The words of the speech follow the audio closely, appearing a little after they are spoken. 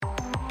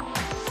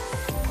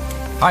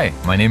Hi,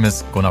 my name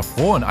is Gunnar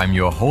and I'm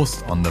your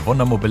host on the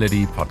Wunder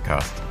Mobility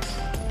podcast.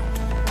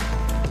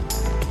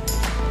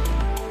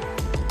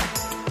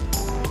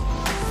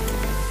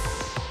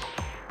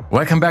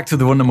 Welcome back to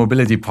the Wunder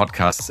Mobility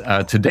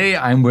podcast. Today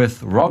I'm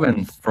with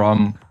Robin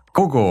from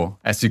Cogo,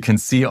 as you can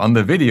see on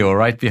the video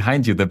right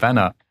behind you, the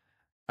banner.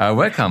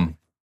 Welcome.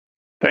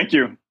 Thank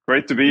you.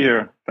 Great to be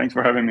here. Thanks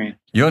for having me.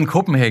 You're in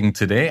Copenhagen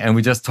today, and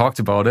we just talked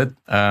about it.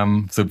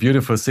 It's a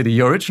beautiful city.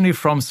 You're originally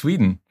from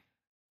Sweden.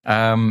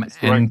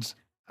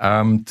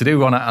 Today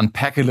we want to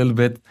unpack a little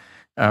bit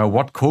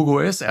what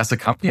Cogo is as a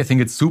company. I think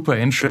it's super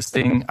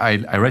interesting.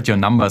 I read your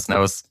numbers and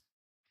I was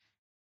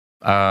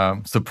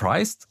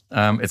surprised.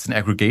 It's an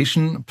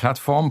aggregation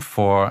platform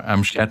for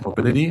shared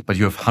mobility, but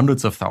you have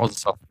hundreds of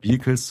thousands of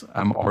vehicles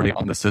already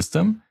on the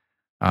system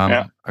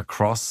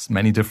across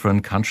many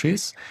different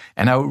countries.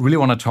 And I really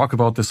want to talk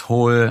about this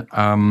whole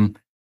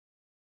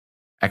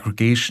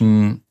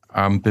aggregation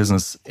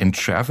business in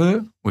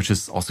travel, which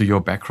is also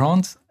your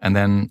background. And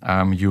then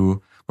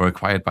you were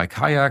acquired by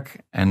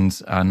Kayak, and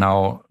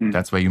now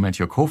that's where you met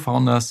your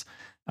co-founders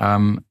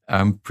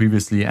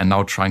previously, and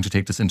now trying to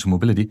take this into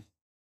mobility.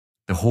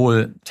 The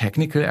whole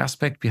technical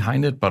aspect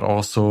behind it, but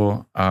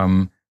also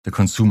the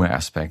consumer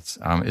aspect.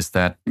 Is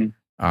that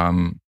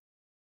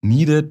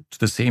needed to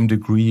the same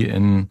degree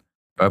in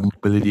urban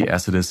mobility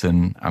as it is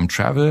in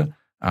travel?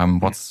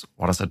 What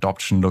does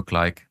adoption look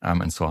like,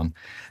 and so on?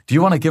 Do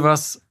you want to give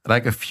us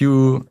like a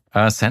few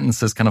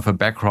sentences, kind of a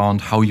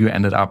background, how you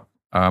ended up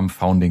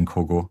founding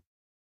Cogo?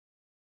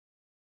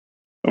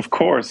 Of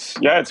course.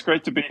 Yeah, it's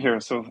great to be here.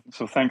 So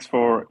thanks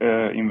for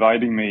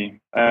inviting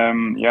me.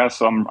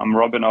 So I'm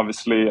Robin,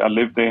 obviously. I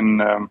lived in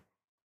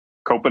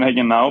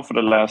Copenhagen now for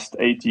the last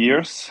 8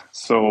 years.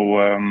 So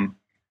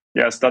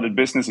I started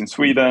business in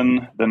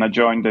Sweden. Then I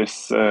joined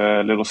this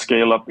little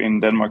scale-up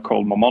in Denmark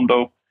called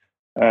Momondo.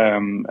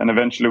 And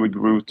eventually we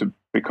grew to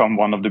become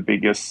one of the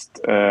biggest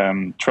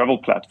travel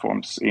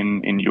platforms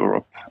in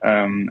Europe.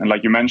 And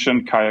like you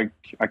mentioned, Kayak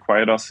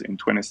acquired us in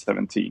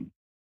 2017.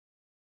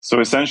 So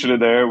essentially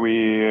there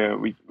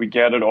we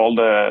gathered all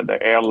the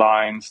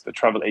airlines, the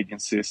travel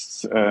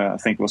agencies, I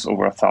think it was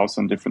over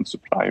 1,000 different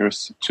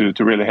suppliers to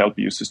really help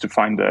users to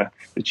find the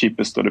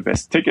cheapest or the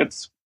best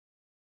tickets.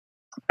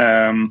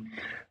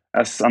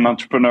 As an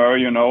entrepreneur,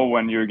 you know,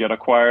 when you get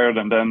acquired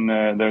and then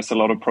there's a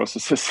lot of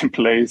processes in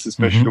place,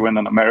 especially when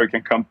an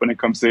American company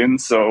comes in.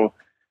 So it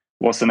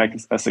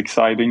wasn't as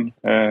exciting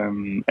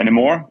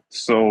anymore.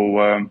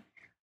 So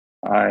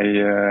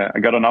I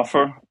got an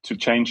offer to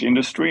change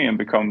industry and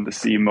become the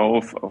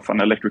CMO of an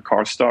electric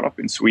car startup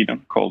in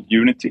Sweden called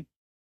Unity.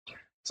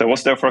 So I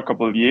was there for a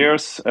couple of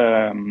years,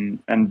 and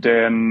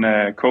then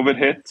COVID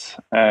hit,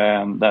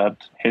 and that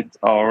hit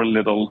our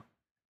little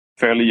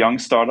fairly young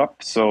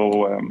startup.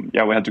 So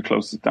we had to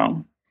close it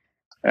down.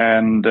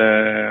 And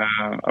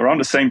around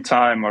the same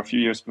time, or a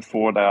few years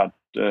before that,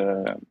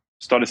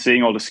 started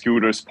seeing all the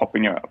scooters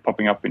popping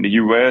up in the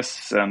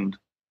US. And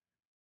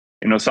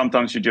you know,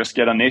 sometimes you just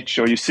get an itch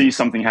or you see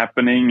something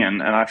happening,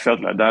 and I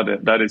felt like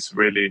that is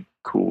really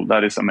cool.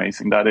 That is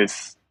amazing. That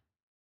is,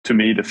 to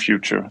me, the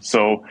future.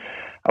 So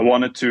I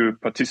wanted to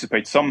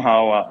participate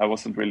somehow. I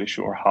wasn't really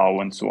sure how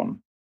and so on.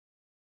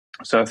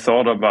 So I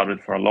thought about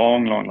it for a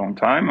long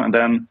time. And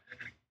then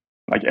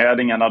like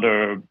adding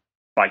another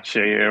bike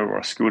share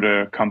or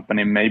scooter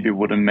company maybe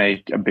wouldn't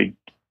make a big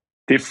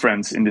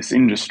difference in this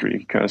industry,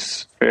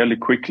 because fairly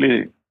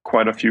quickly,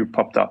 quite a few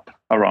popped up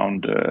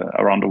around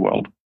the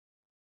world.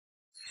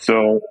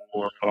 So,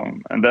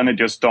 and then it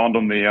just dawned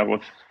on me. I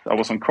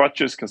was on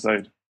crutches because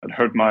I'd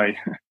hurt my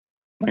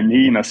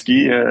knee in a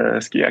ski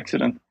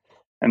accident,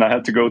 and I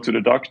had to go to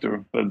the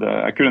doctor. But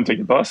I couldn't take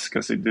the bus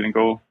because it didn't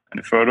go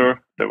any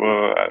further.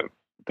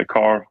 The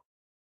car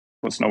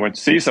was nowhere to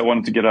see, so I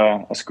wanted to get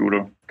a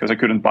scooter because I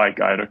couldn't bike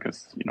either,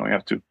 because you know you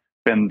have to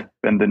bend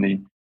the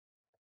knee.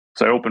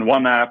 So I opened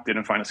one app,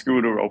 didn't find a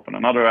scooter. Opened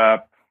another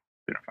app,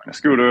 didn't find a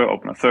scooter.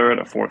 Opened a third,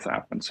 a fourth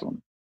app, and so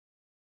on.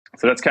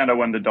 So that's kind of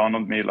when it dawned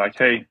on me, like,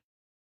 hey,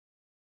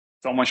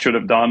 someone should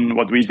have done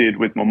what we did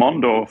with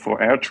Momondo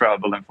for air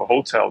travel and for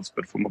hotels,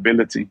 but for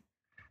mobility.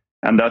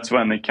 And that's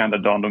when it kind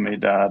of dawned on me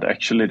that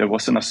actually there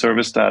wasn't a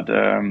service that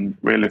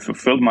really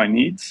fulfilled my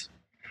needs.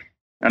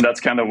 And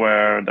that's kind of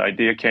where the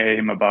idea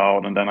came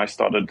about. And then I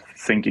started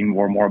thinking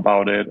more and more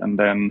about it. And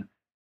then,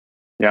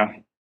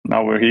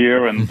 now we're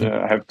here. And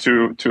I have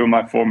two of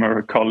my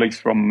former colleagues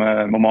from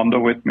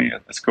Momondo with me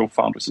as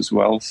co-founders as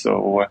well.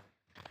 So,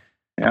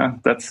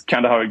 that's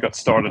kind of how it got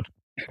started.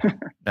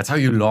 That's how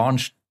you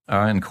launched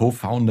and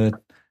co-founded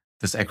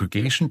this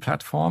aggregation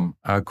platform,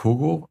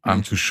 Cogo,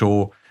 to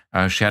show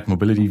shared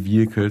mobility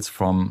vehicles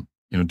from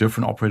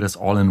different operators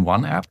all in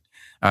one app.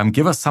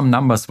 Give us some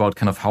numbers about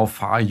kind of how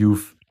far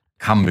you've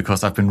come,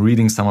 because I've been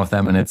reading some of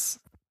them, and it's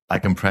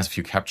like impressive.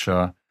 You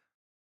capture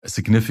a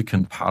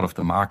significant part of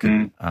the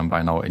market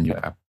by now in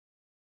your app.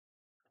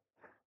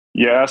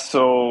 Yeah,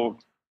 so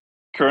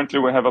currently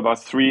we have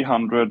about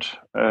 300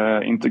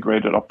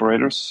 integrated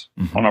operators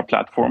on our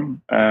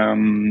platform.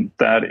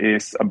 That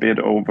is a bit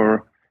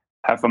over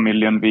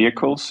 500,000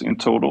 vehicles in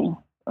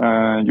total.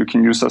 You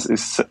can use us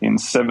in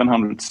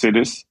 700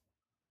 cities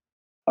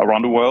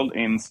around the world,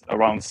 in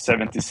around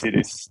 70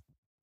 cities.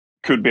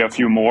 Could be a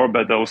few more,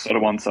 but those are the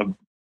ones I've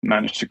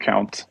managed to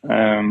count.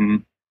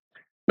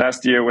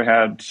 Last year we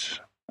had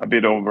a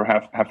bit over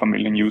half a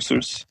million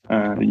users.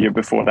 The year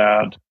before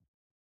that,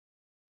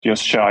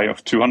 just shy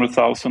of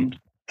 200,000.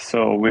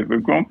 So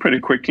we've grown pretty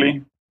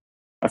quickly.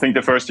 I think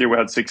the first year we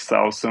had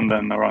 6,000,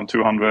 then around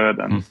 200,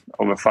 and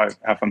over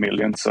half a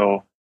million.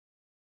 So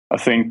I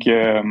think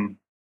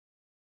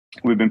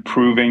we've been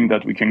proving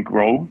that we can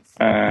grow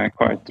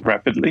quite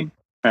rapidly.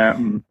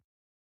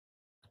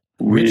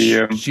 Which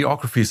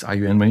geographies are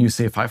you in? When you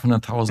say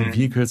 500,000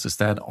 vehicles, is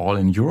that all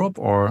in Europe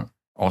or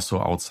also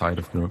outside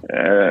of Europe?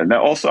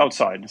 They're also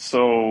outside.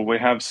 So we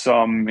have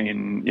some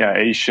in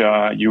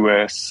Asia,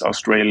 US,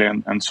 Australia,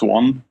 and so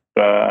on.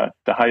 But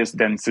the highest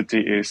density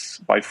is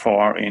by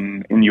far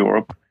in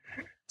Europe.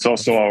 It's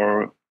also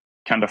our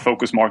kind of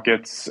focus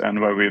markets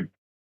and where we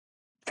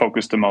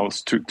focus the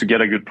most to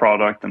get a good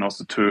product and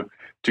also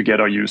to get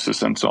our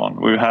users and so on.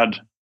 We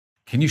had.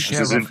 Can you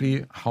share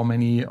roughly how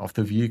many of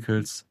the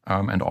vehicles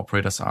and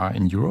operators are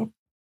in Europe?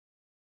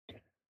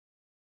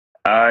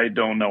 I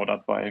don't know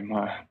that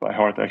by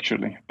heart,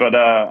 actually, but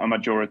a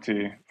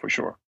majority for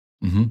sure.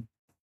 Mm-hmm.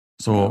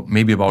 So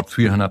maybe about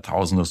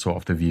 300,000 or so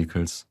of the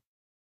vehicles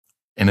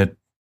in it.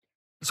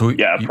 So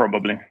yeah,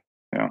 probably.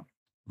 Yeah.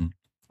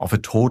 Of a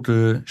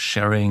total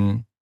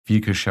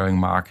vehicle sharing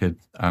market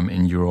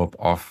in Europe,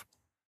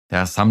 there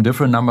are some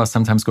different numbers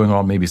sometimes going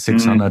on, maybe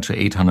 600 to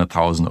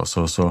 800,000 or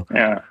so. So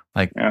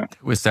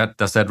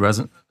does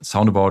that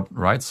sound about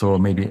right? So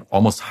maybe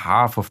almost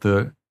half of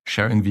the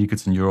sharing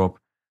vehicles in Europe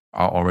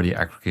are already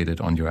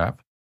aggregated on your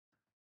app?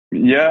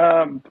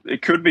 Yeah,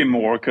 it could be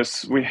more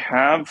because we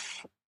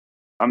have,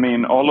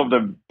 all of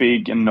the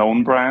big and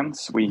known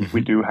brands we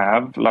do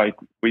have. Like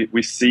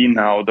we see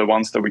now the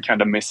ones that we're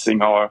kind of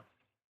missing are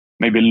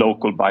maybe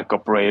local bike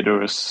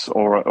operators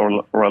or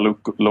a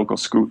local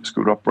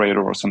scooter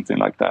operator or something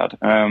like that.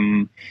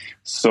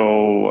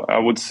 So I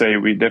would say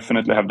we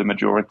definitely have the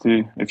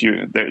majority.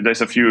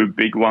 There's a few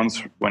big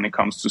ones when it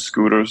comes to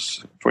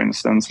scooters, for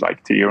instance,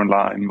 like Tier and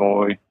Lime,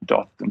 Voi,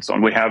 Dot, and so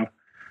on. We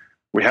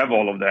have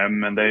all of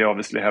them, and they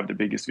obviously have the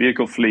biggest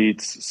vehicle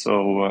fleets.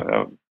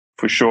 So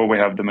for sure, we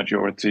have the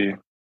majority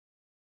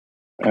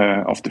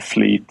of the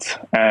fleet,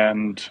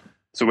 and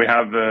so we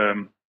have.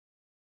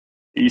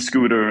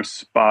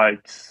 E-scooters,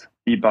 bikes,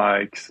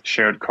 e-bikes,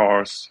 shared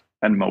cars,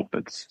 and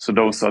mopeds. So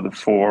those are the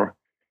four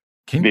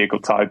vehicle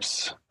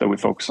types that we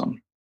focus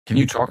on. Can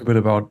you talk a bit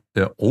about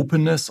the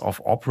openness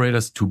of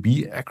operators to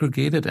be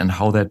aggregated and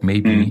how that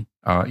maybe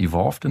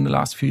evolved in the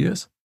last few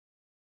years?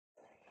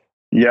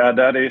 Yeah,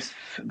 that is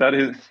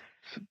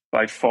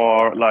by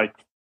far, like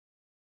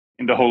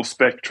in the whole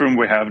spectrum,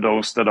 we have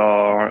those that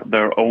are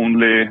their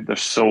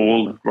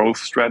sole growth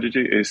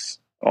strategy is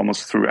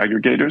almost through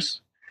aggregators.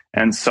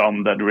 And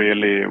some that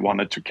really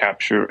wanted to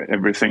capture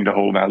everything, the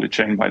whole value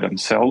chain by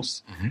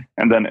themselves,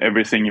 and then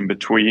everything in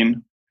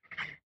between.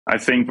 I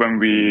think when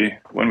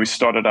we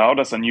started out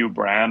as a new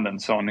brand and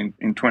so on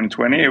in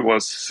 2020,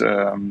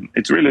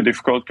 it's really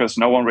difficult because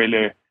no one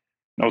really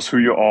knows who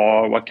you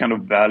are, what kind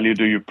of value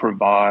do you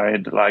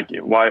provide, like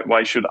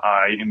why should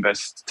I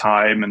invest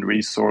time and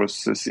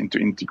resources into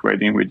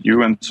integrating with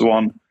you and so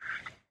on.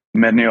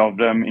 Many of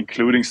them,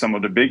 including some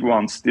of the big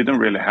ones, didn't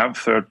really have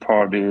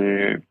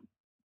third-party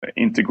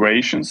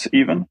integrations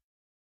even.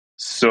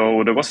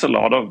 So there was a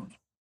lot of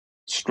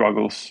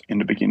struggles in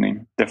the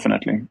beginning,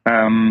 definitely.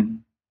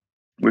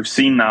 We've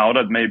seen now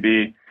that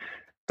maybe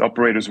the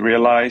operators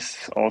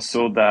realize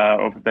also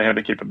that they have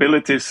the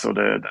capabilities, so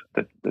the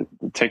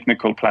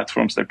technical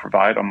platforms they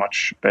provide are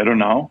much better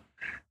now.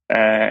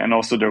 And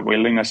also their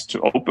willingness to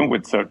open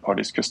with third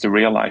parties because they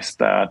realize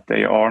that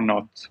they are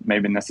not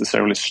maybe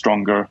necessarily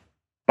stronger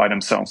by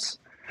themselves.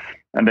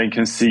 And they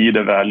can see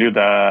the value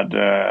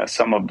that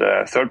some of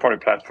the third-party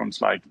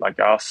platforms like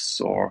us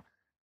or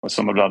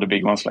some of the other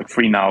big ones like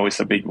FreeNow is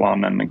a big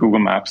one, and Google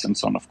Maps and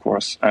so on, of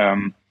course,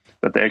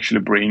 that they actually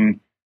bring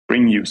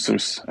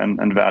users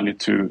and value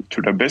to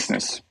their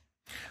business.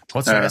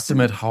 What's your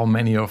estimate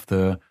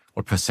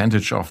what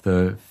percentage of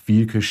the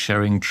vehicle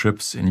sharing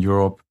trips in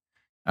Europe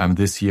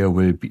this year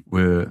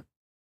will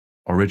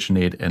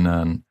originate in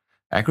an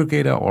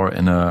aggregator or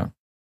in a,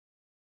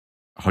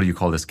 how do you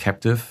call this,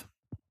 captive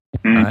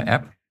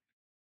app?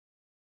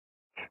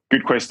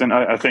 Good question.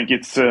 I think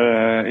it's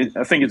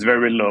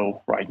very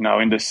low right now,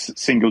 in the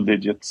single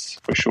digits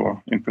for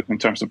sure in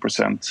terms of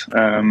percent.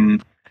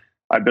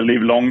 I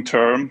believe long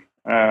term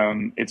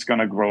it's going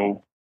to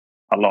grow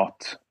a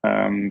lot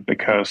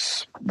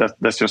because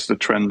that's just the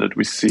trend that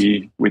we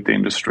see with the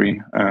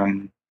industry.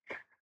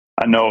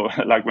 I know,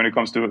 like when it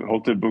comes to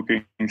hotel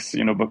bookings,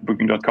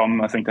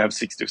 Booking.com, I think they have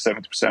 60 or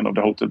 70% of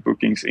the hotel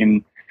bookings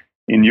in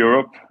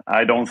Europe.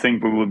 I don't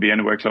think we will be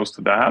anywhere close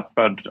to that,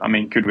 but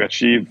could we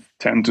achieve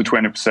 10 to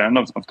 20%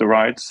 of the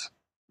rides?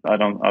 I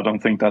don't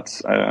think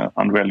that's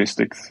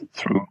unrealistic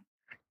through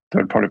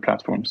third-party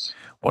platforms.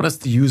 What does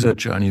the user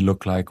journey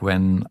look like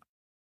when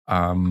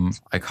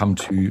I come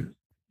to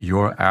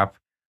your app?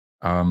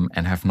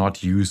 and have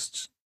not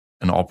used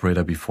an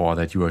operator before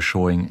that you are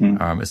showing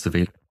is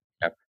available.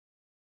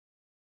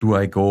 Do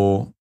I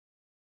go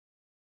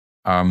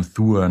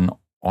through an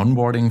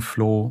onboarding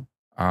flow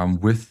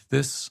with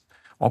this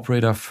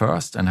operator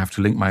first and have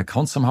to link my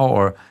account somehow,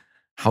 or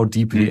how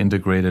deeply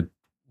integrated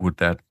would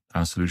that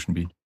solution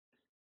be?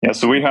 Yeah,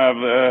 so we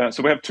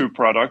have two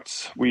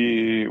products.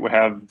 We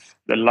have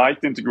the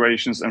light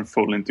integrations and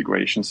full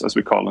integrations, as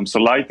we call them. So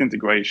light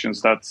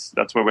integrations, that's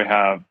where we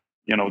have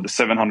the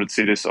 700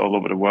 cities all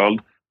over the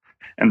world,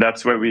 and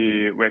that's where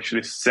we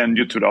actually send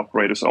you to the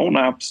operator's own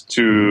apps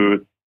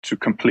to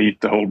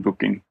complete the whole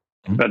booking.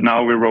 But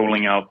now we're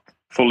rolling out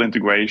full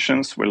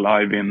integrations. We're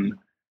live in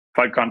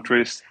 5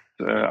 countries,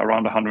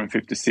 around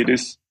 150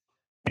 cities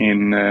here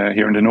in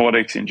the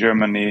Nordics, in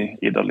Germany,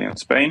 Italy, and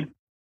Spain.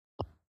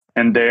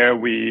 And there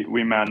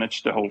we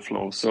manage the whole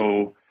flow.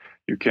 So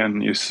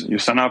you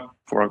sign up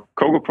for a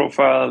Cogo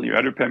profile, you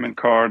add your payment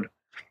card,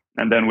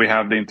 and then we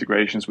have the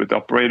integrations with the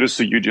operators.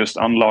 So you just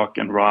unlock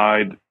and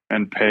ride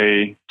and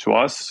pay to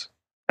us,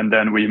 and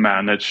then we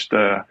manage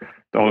the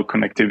whole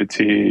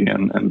connectivity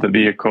and the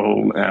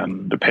vehicle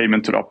and the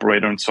payment to the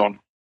operator and so on.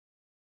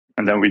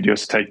 And then we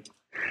just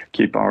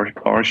keep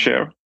our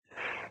share.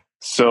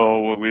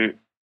 So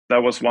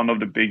that was one of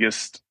the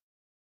biggest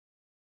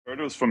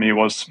hurdles for me,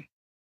 was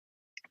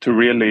to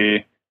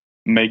really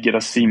make it a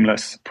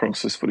seamless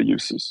process for the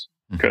users.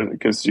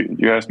 Because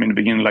you asked me in the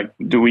beginning, like,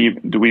 do we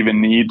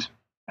even need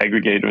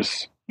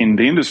aggregators in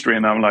the industry?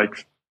 And I'm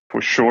like, for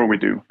sure we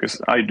do,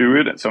 because I do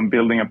it. So I'm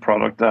building a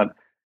product that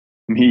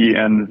me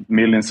and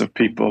millions of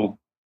people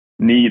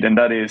need. And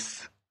that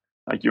is,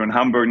 like, you're in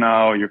Hamburg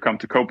now, you come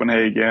to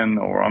Copenhagen,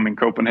 or I'm in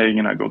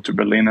Copenhagen, I go to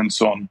Berlin and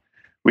so on.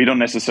 We don't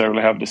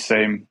necessarily have the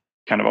same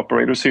kind of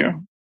operators here.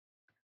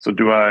 So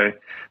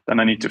then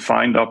I need to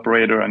find the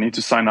operator, I need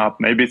to sign up.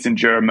 Maybe it's in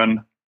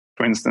German,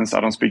 for instance. I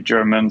don't speak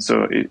German,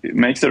 so it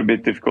makes it a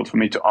bit difficult for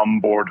me to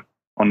onboard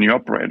on new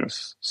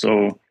operators.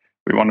 So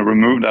we want to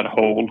remove that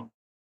whole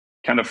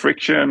kind of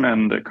friction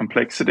and the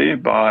complexity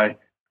by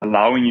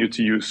allowing you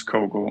to use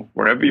Cogo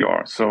wherever you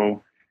are.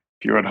 So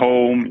if you're at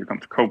home, you come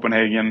to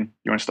Copenhagen,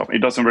 you're in Stockholm,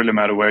 it doesn't really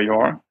matter where you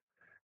are.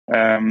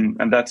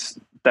 And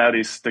that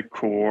is the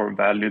core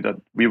value that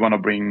we want to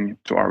bring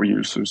to our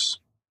users.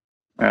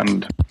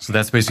 And so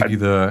that's basically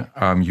the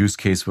use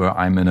case where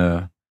I'm in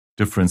a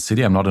different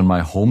city. I'm not in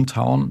my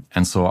hometown.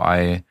 And so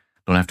I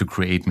don't have to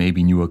create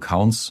maybe new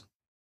accounts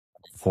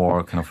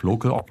for kind of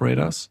local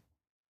operators.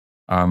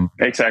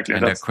 Exactly.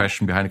 And that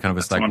question behind it kind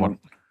of is like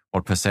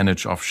what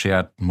percentage of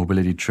shared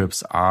mobility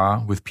trips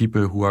are with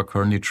people who are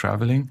currently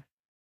traveling.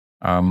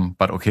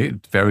 But okay,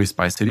 it varies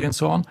by city and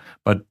so on.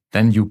 But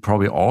then you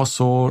probably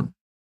also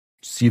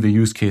see the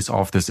use case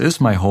of, this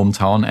is my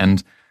hometown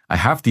and I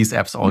have these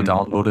apps all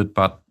downloaded,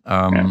 but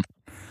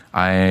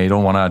I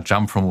don't want to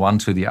jump from one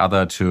to the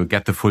other to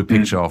get the full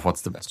picture of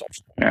what's the best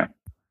option. Yeah.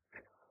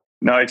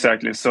 No,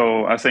 exactly.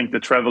 So I think the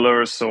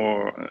travelers,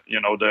 or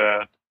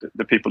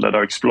the people that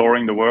are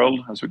exploring the world,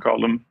 as we call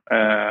them,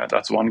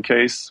 that's one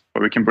case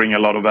where we can bring a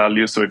lot of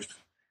value. So if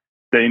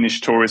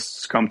Danish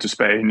tourists come to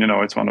Spain,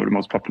 it's one of the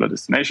most popular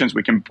destinations,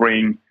 we can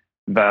bring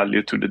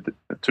value to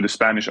the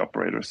Spanish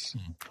operators,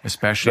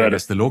 especially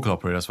as the local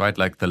operators, right?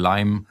 Like the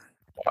Lime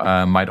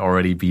might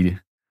already be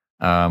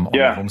on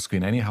the home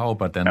screen anyhow,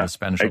 but then the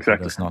Spanish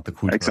operator is not the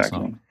cool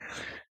person.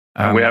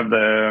 And we have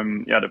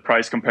the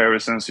price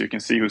comparisons. So you can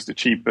see who's the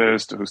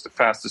cheapest, who's the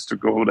fastest to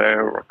go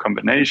there, or a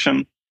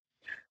combination.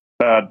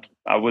 But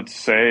I would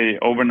say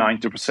over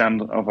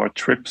 90% of our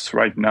trips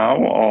right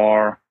now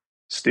are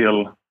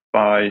still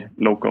by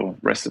local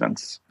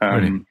residents.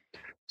 Really?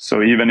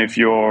 So even if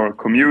you're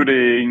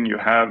commuting,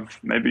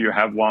 maybe you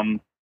have one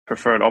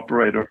preferred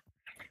operator.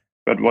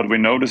 But what we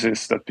notice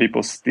is that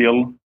people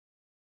still,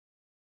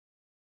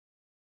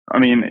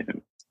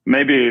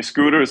 maybe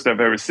scooters, they're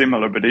very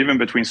similar, but even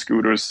between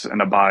scooters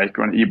and a bike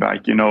or an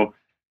e-bike, the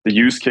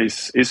use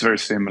case is very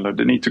similar.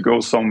 They need to go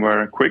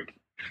somewhere quick,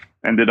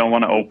 and they don't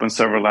want to open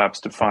several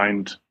apps to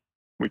find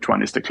which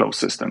one is the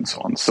closest and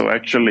so on. So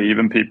actually,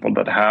 even people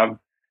that have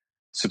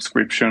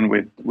subscription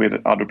with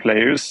other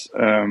players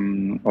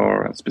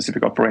or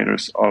specific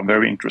operators are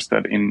very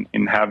interested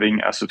in having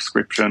a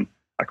subscription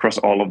across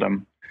all of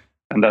them.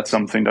 And that's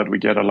something that we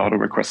get a lot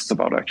of requests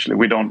about. Actually,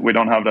 we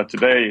don't have that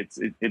today.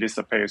 It is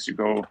a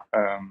pay-as-you-go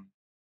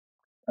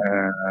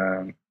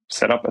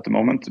setup at the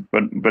moment,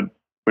 but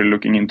we're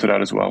looking into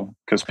that as well,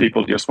 because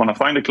people just want to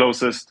find the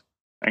closest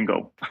and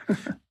go.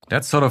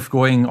 That's sort of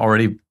going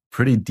already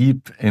pretty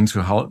deep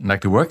into how,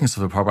 like, the workings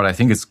of the product. But I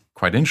think it's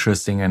quite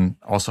interesting, and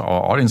also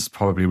our audience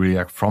probably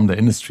really from the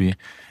industry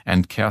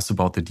and cares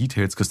about the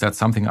details, because that's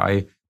something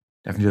I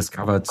definitely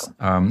discovered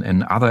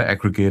in other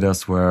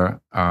aggregators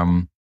where.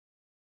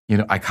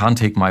 I can't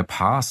take my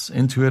pass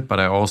into it, but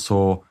I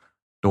also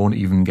don't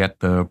even get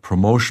the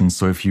promotions.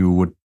 So if you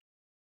would,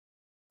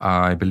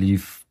 I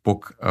believe,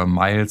 book a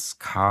Miles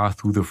car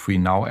through the Free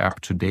Now app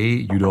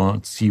today, you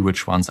don't see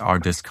which ones are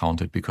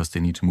discounted because they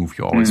need to move.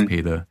 You always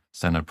pay the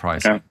standard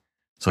price. Yeah.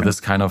 So this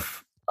kind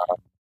of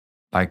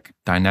like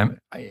dynamic,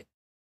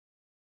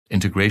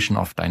 integration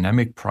of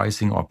dynamic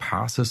pricing or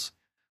passes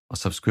or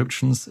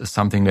subscriptions is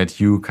something that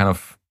you kind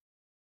of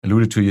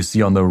alluded to, you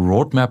see on the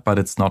roadmap, but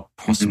it's not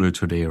possible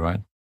today,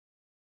 right?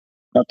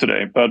 Not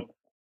today, but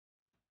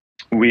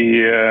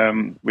we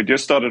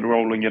just started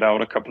rolling it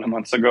out a couple of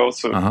months ago,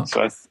 so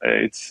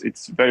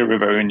it's very,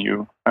 very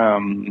new.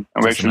 And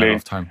we actually a matter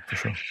of time for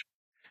sure.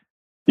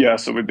 Yeah,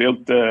 so we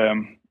built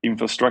the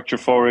infrastructure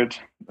for it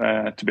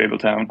to be able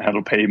to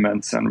handle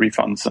payments and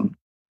refunds and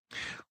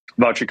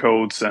voucher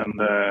codes and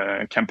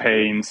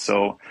campaigns.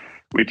 So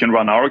we can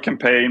run our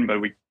campaign,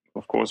 but we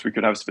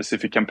could have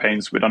specific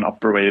campaigns with an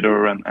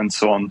operator and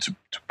so on to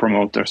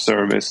promote their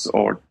service,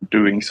 or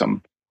doing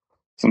some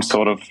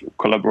sort of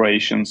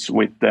collaborations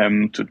with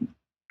them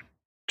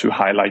to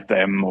highlight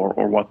them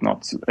or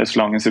whatnot, as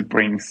long as it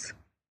brings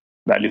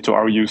value to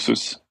our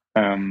users.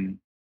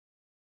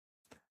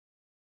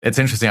 It's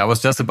interesting. I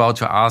was just about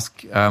to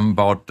ask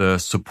about the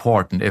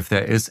support, and if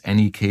there is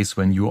any case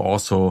when you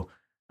also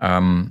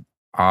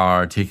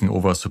are taking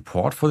over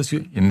support for this,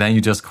 and then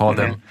you just call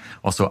them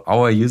also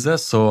our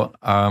users. So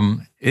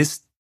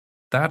is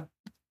that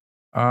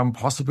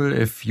possible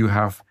if you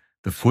have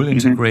the full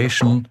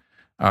integration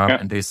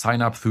and they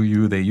sign up through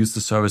you, they use the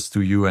service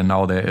through you, and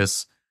now there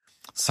is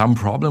some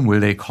problem?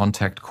 Will they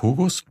contact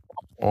Cogo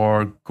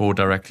or go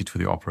directly to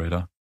the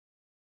operator?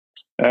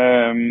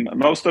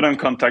 Most of them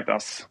contact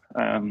us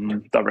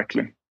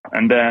directly,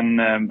 and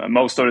then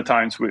most of the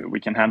times we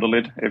can handle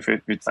it. If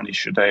it's an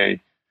issue, they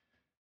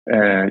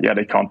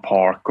can't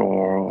park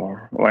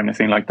or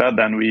anything like that,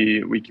 then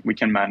we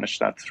can manage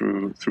that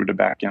through the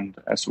back end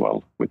as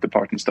well with the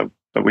partners that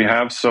we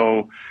have.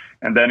 So,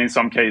 and then in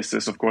some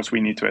cases, of course,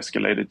 we need to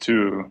escalate it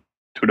to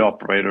the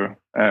operator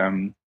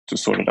to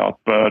sort it out.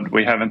 But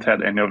we haven't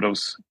had any of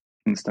those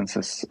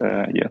instances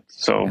yet.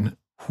 So. And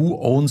who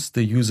owns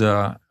the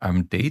user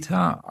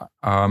data?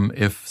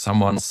 If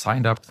someone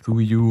signed up through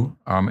you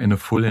in a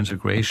full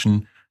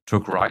integration,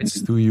 took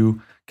rights through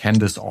you, can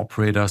this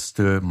operator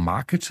still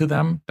market to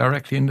them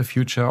directly in the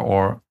future,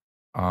 or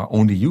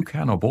only you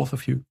can, or both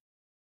of you?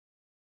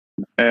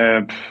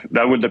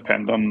 That will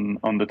depend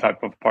on the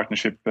type of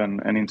partnership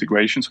and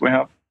integrations we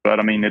have. But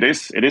I mean, it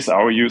is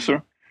our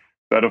user.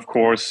 But of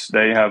course,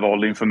 they have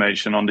all the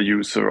information on the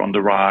user, on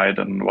the ride,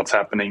 and what's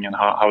happening, and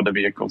how the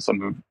vehicles are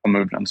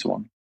moved and so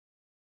on.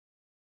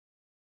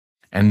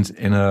 And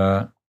in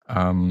a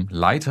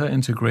lighter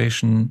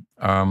integration,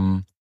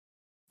 I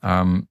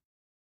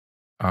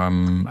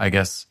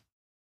guess,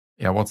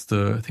 what's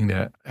the thing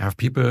there? Have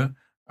people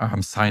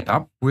signed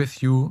up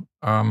with you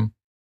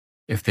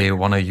if they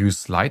want to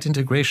use light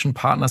integration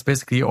partners,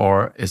 basically,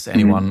 or is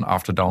anyone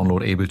after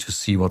download able to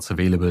see what's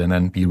available and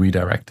then be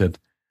redirected?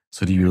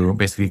 So do you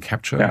basically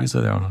capture a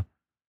user there or not?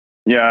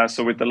 Yeah,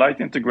 so with the light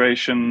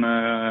integration,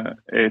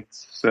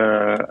 it's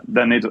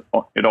then it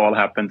all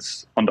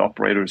happens on the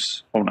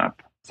operator's own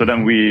app. So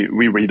then we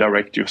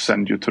redirect you,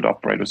 send you to the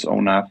operator's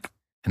own app.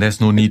 And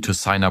there's no need to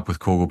sign up with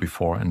Cogo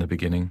before in the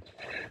beginning?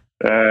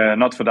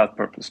 Not for that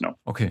purpose, no.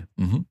 Okay.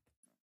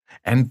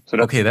 And so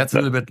that's a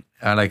little bit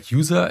like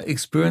user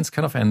experience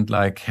kind of, and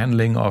like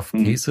handling of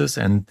cases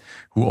and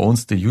who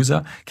owns the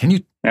user. Can you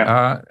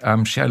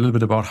share a little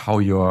bit about how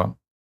your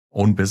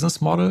own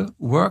business model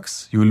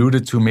works? You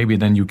alluded to maybe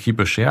then you keep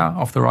a share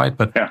of the ride,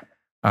 but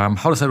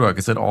how does that work?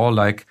 Is it all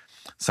like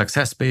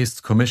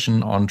success-based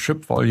commission on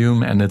trip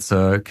volume and it's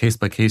a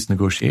case-by-case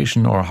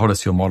negotiation, or how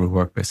does your model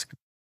work basically?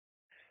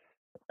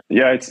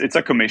 Yeah, it's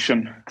a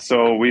commission.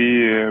 So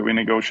we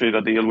negotiate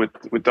a deal with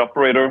the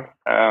operator,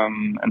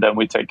 and then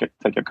we take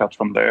a cut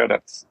from there.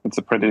 It's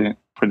a pretty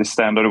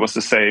standard. It was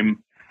the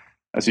same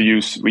as we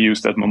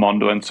used at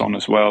Momondo and so on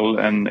as well,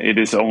 and it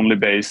is only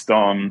based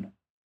on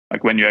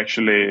like when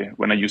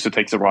a user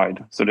takes a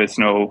ride. So there's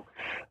no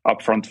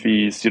upfront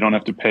fees. You don't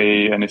have to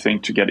pay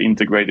anything to get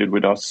integrated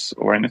with us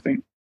or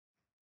anything.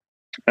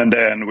 And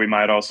then we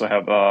might also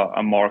have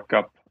a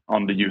markup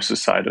on the user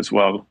side as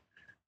well,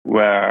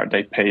 where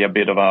they pay a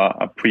bit of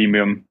a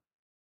premium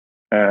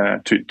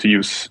to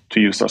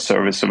use our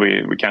service. So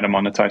we kind of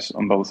monetize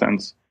on both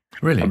ends.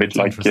 Really, a bit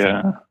like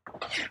the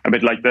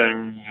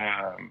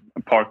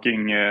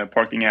parking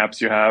apps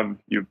you have.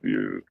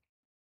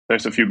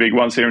 There's a few big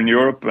ones here in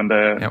Europe, and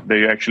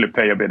they actually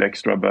pay a bit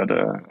extra. But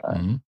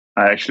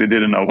I actually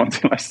didn't know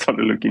until I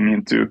started looking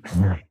into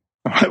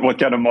what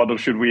kind of model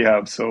should we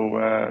have. So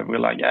we're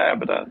like,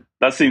 but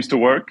that seems to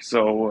work.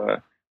 So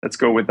let's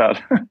go with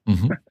that.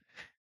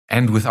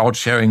 And without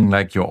sharing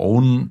like your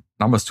own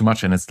numbers too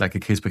much, and it's like a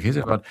case by case,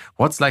 but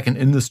what's like an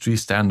industry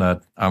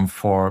standard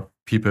for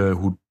people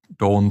who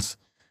don't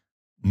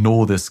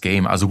know this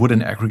game? Also would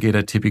an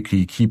aggregator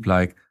typically keep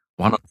like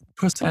 1 or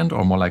 2%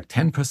 or more like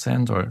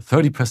 10% or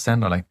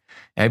 30%, or like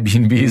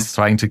Airbnb is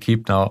trying to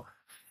keep now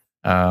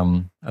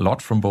a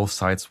lot from both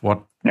sides?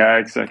 Yeah,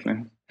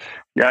 exactly.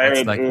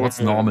 Yeah, what's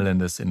normal in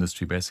this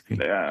industry basically?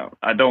 Yeah,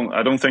 I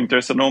don't think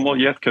there's a normal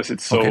yet because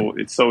it's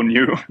so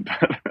new.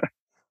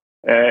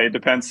 It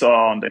depends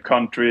on the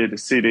country, the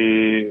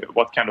city,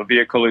 what kind of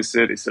vehicle is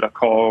it? Is it a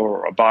car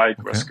or a bike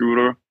or a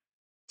scooter?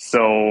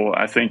 So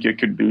I think it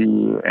could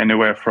be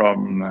anywhere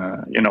from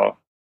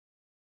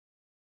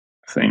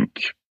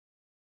think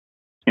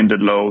in the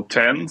low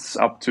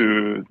 10s up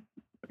to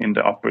in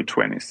the upper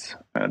 20s,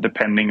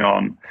 depending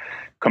on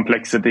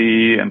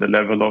complexity and the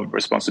level of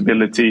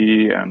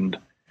responsibility. And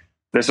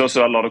there's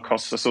also a lot of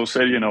costs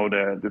associated,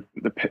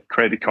 the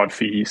credit card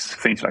fees,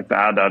 things like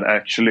that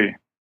actually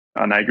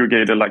an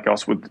aggregator like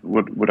us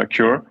would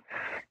occur.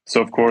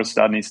 So of course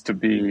that needs to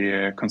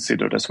be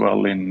considered as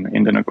well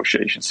in the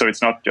negotiation. So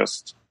it's not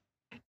just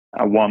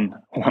a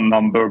one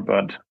number,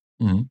 but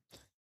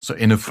so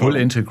in a full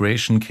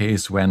integration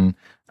case, when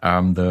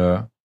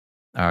the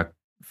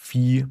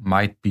fee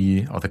might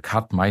be, or the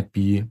cut might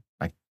be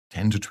like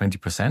 10 to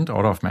 20%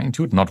 order of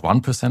magnitude, not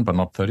 1%, but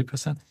not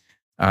 30%.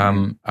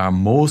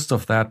 Most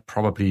of that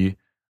probably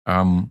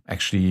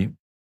actually,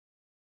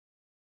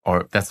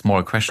 or that's more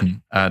a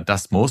question,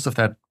 does most of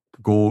that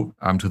go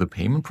to the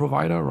payment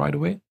provider right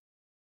away?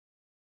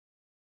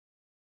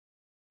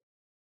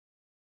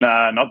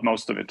 Not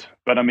most of it.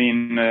 But I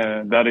mean,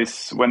 that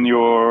is when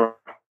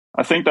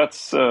I think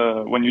that's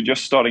when you're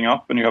just starting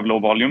up and you have low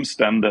volumes,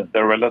 then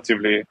the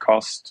relatively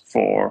cost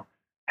for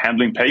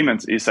handling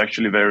payments is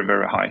actually very,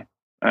 very high.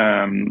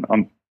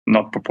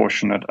 Not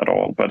proportionate at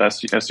all. But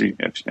as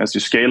you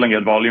scale and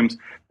get volumes,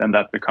 then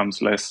that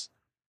becomes less.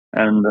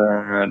 And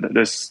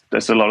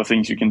there's a lot of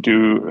things you can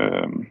do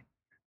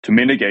to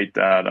mitigate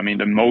that. I mean,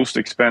 the most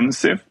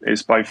expensive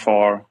is by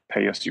far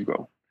pay as you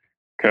go,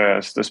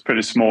 because there's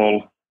pretty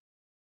small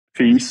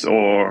fees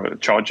or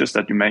charges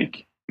that you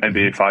make,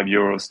 maybe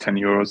 €5,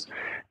 €10,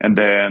 and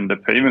then the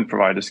payment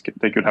providers,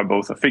 they could have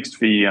both a fixed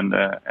fee and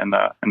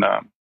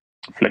a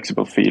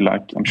flexible fee,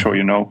 like I'm sure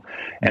you know,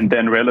 and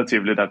then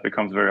relatively that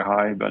becomes very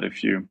high. But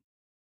if you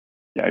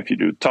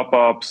do top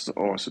ups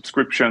or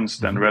subscriptions,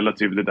 then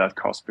relatively that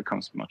cost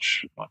becomes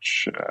much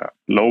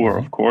lower,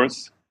 of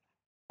course.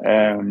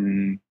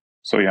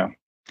 So yeah.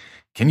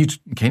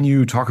 Can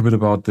you talk a bit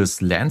about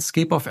this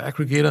landscape of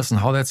aggregators and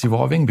how that's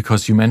evolving?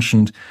 Because you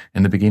mentioned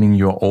in the beginning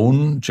your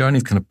own journey,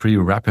 kind of pretty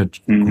rapid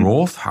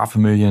growth,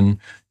 500,000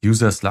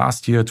 users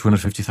last year,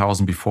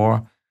 250,000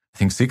 before, I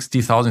think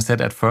 60,000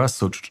 said at first.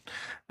 So,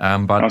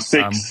 but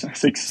 6,000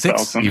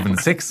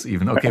 six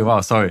even. Okay,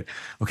 wow, sorry.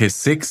 Okay,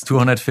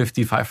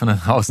 250,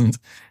 500,000.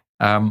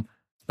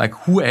 Like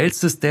who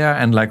else is there,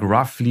 and like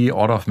roughly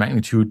order of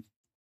magnitude,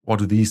 what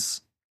do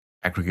these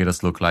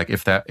aggregators look like?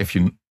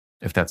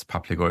 If that's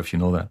public, or if you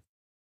know that.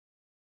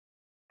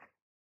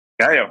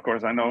 Yeah, of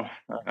course I know.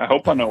 I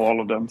hope I know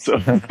all of them. So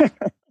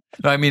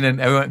no, I mean,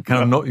 and everyone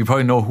kind of know, you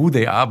probably know who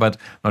they are, but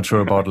not sure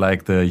about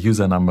like the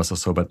user numbers or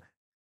so. But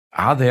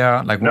are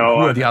there like who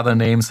are the other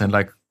names, and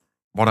like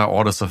what are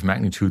orders of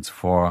magnitudes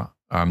for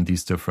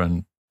these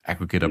different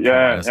aggregator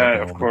providers?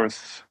 Yeah, of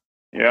course.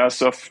 Yeah,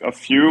 so a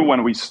few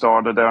when we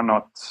started, they're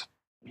not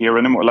here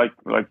anymore. Like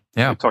we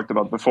talked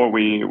about before,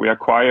 we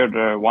acquired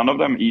one of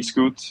them,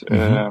 eScoot,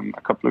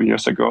 a couple of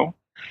years ago,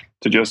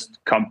 to just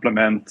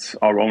complement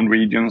our own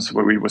regions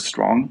where we were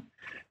strong.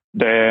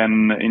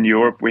 Then in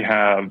Europe, we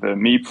have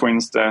Meep, for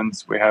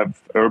instance. We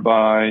have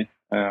Urban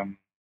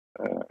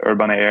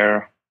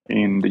Air.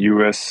 In the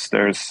US,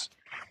 there's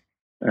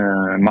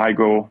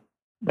MyGo.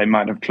 They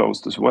might have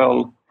closed as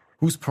well.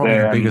 Who's probably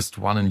the biggest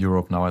one in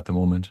Europe now at the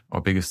moment, or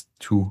biggest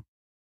two?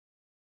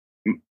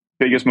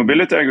 Biggest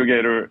mobility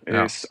aggregator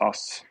is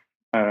us,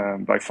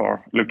 by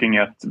far, looking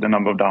at the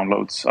number of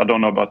downloads. I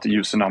don't know about the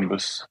user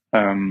numbers.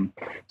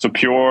 So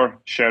pure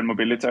shared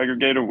mobility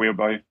aggregator, we're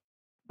by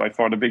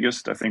far the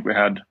biggest. I think we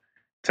had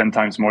 10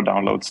 times more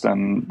downloads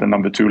than the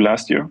number 2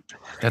 last year.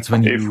 That's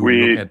when you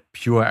look at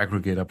pure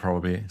aggregator,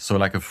 probably. So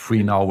like a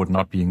free now would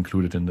not be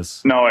included in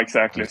this. No,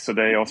 exactly. So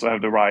they also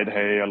have the ride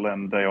hail,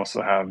 and they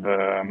also have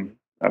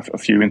a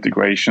few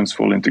integrations,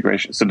 full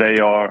integration. So they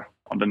are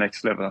on the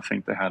next level. I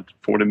think they had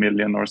 40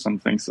 million or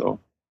something. So,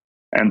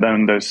 and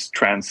then there's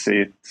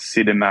Transit,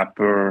 City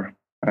Mapper,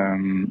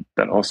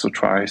 that also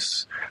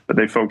tries, but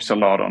they focus a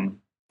lot on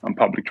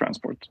public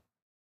transport.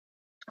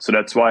 So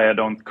that's why I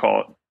don't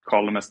call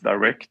them as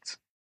direct,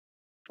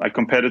 like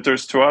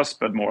competitors to us,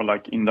 but more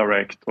like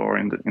indirect or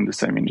in the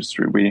same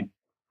industry.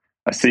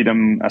 I see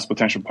them as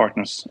potential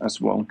partners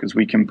as well, because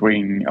we can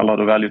bring a lot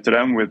of value to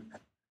them with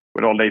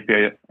all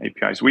the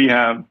APIs we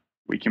have.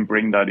 We can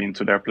bring that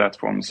into their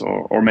platforms,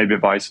 or maybe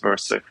vice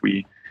versa if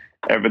we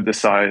ever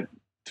decide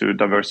to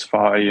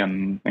diversify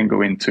and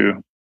go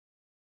into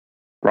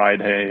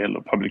ride hail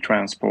or public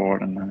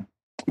transport, and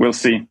we'll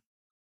see.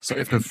 So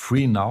if the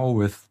free now,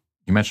 with,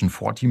 you mentioned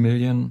 40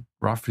 million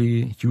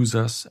roughly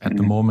users at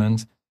the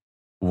moment,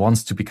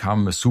 wants to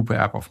become a super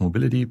app of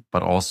mobility,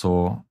 but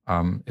also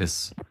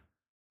is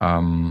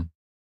an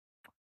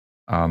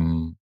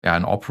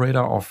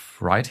operator of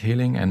ride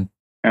hailing and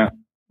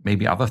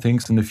maybe other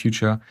things in the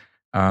future.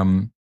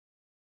 Are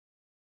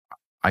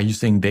you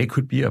saying they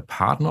could be a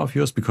partner of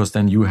yours, because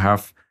then you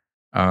have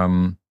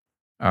like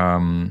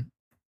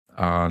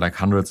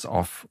hundreds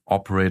of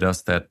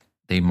operators that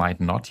they might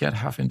not yet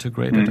have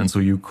integrated, and so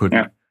you could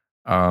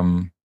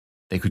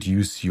they could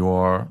use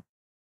your.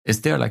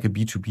 Is there like a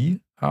B2B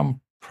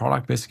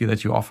product basically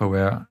that you offer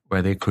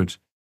where they could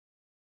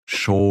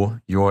show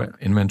your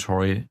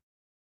inventory?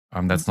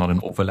 That's not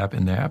an overlap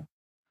in the app.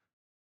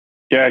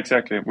 Yeah,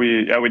 exactly.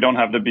 We don't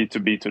have the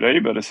B2B today,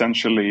 but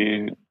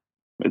essentially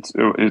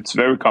it's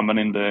very common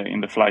in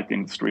the flight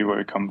industry where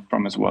we come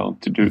from as well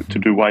to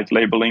do white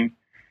labeling,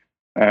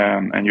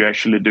 and you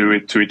actually do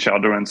it to each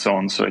other and so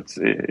on. So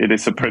it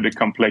is a pretty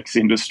complex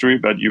industry,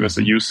 but you as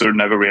a user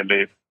never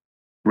really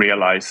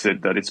realize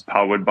it, that it's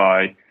powered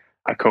by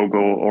a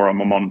Cogo or a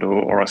Momondo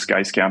or a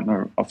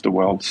Skyscanner of the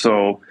world.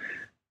 So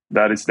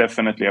that is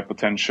definitely a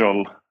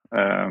potential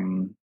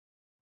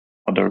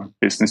other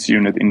business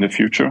unit in the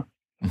future.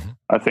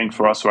 I think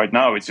for us right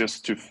now, it's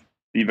just to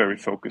be very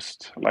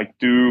focused.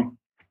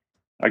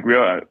 We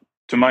are,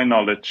 to my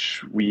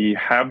knowledge, we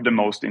have the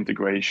most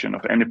integration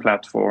of any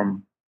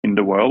platform in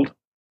the world.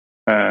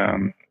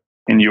 In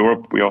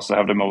Europe, we also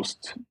have the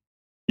most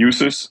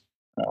users,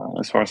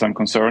 as far as I'm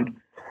concerned.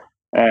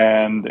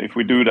 And if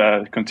we do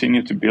that,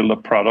 continue to build a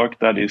product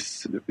that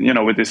is,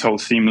 with this whole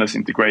seamless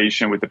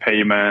integration with the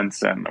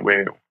payments and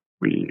where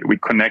we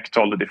connect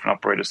all the different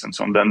operators and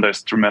so on, then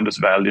there's tremendous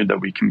value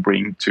that we can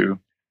bring to,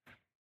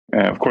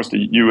 of course,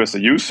 you as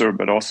a user,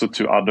 but also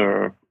to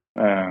other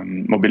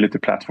mobility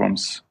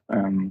platforms.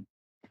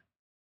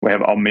 We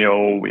have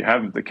Ameo, we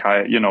have the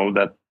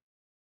that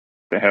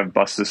they have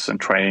buses and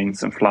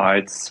trains and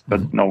flights,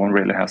 but no one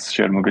really has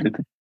shared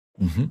mobility.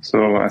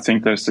 So I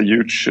think there's a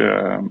huge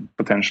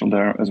potential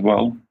there as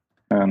well,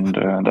 and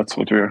that's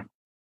what we're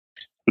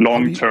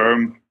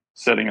long-term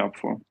setting up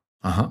for.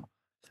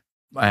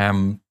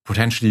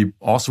 Potentially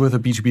also with a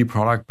B2B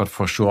product, but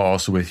for sure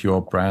also with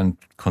your brand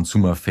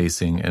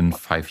consumer-facing in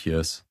 5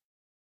 years.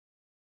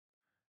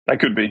 That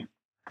could be.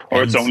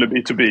 Or it's only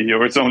B2B,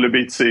 or it's only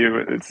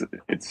B2C.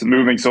 It's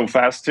moving so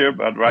fast here,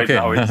 but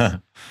now it's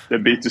the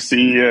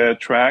B2C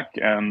track,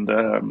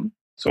 and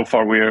so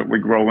far we're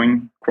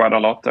growing quite a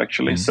lot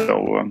actually.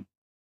 So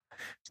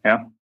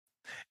yeah.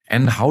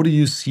 And how do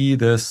you see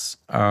this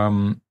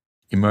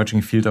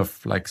emerging field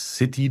of like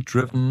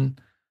city-driven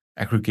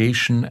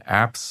aggregation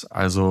apps?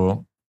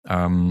 Also,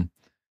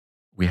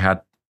 we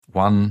had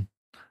one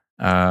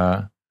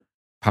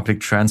public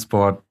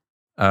transport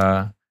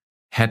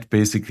head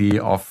basically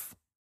of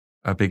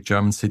a big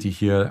German city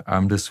here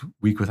this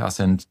week with us,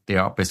 and they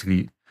are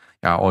basically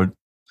all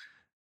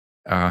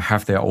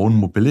have their own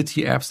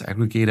mobility apps,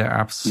 aggregator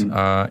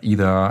apps,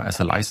 either as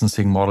a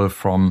licensing model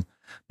from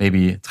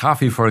maybe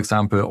Trafi, for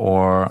example,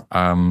 or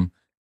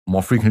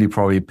more frequently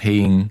probably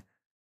paying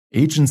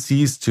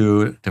agencies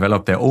to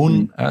develop their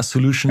own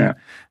solution,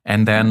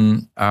 and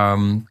then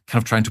kind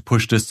of trying to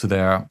push this to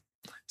their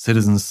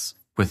citizens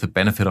with the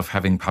benefit of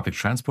having public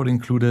transport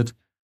included.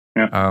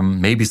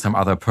 Maybe some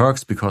other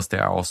perks, because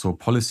there are also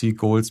policy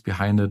goals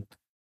behind it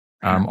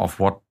of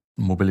what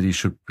mobility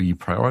should be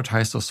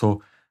prioritized or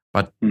so.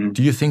 But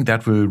do you think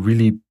that will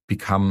really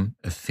become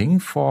a thing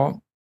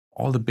for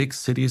all the big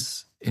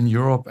cities in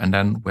Europe? And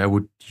then where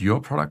would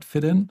your product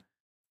fit in?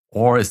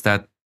 Or is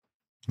that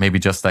maybe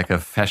just like a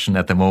fashion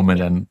at the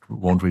moment and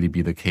won't really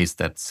be the case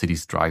that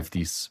cities drive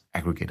these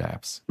aggregator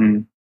apps?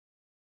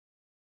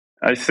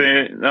 I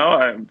say,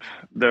 no,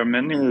 there are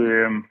many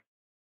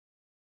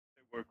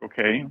work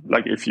okay.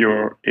 Like if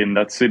you're in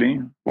that city,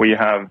 we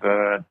have,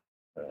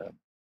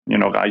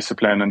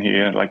 Reiseplanen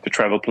here, like the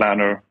travel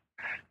planner,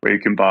 where you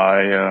can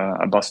buy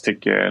a bus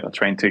ticket, a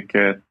train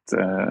ticket,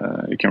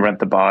 you can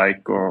rent a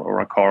bike or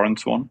a car and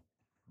so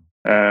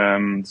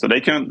on. So they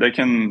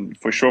can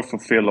for sure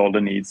fulfill all the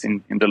needs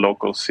in the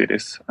local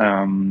cities,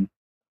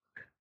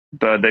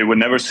 but they would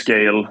never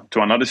scale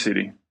to another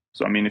city.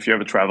 So I mean, if you're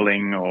ever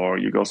traveling or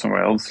you go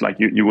somewhere else, like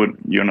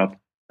you're not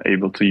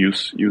able to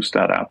use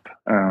that app.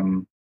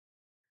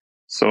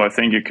 So I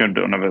think you can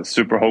do on a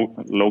super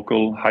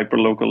local, hyper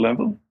local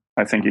level.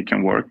 I think it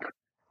can work,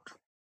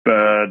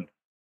 but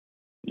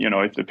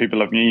if the people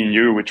like me and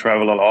you, we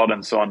travel a lot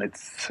and so on,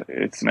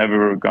 it's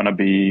never gonna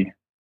be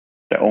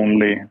the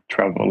only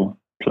travel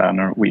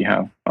planner we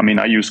have. I mean,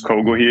 I use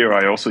Cogo here.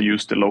 I also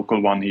use the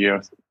local one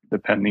here,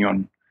 depending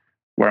on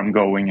where I'm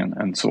going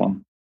and so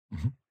on.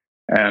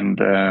 And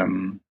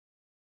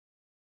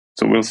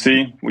so we'll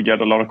see. We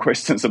get a lot of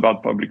questions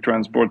about public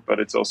transport, but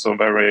it's also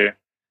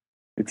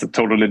it's a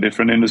totally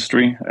different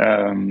industry,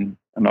 and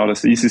not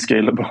as easy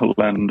scalable.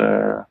 And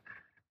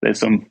there's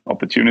some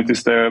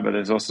opportunities there, but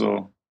there's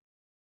also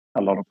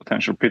a lot of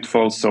potential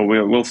pitfalls. So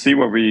we'll see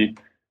where we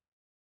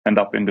end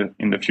up in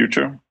the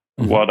future.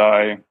 What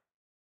I've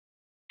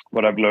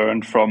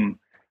learned from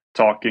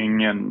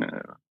talking and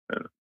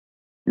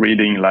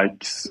reading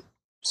like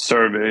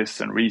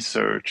surveys and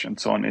research and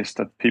so on is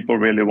that people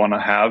really want to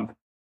have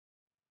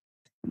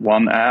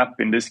one app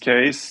in this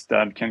case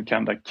that can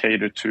kind of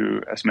cater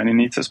to as many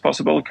needs as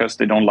possible, because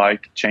they don't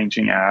like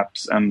changing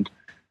apps. And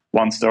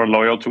once they're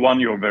loyal to one,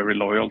 you're very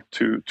loyal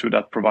to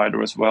that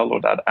provider as well,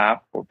 or that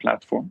app or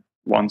platform,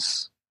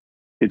 once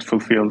it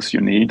fulfills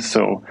your needs.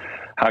 So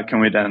how can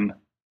we then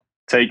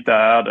take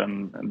that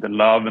and the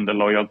love and the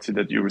loyalty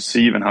that you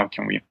receive, and how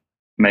can we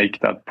make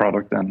that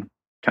product then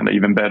kind of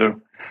even better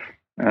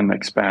and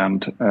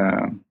expand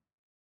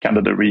kind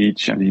of the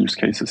reach and the use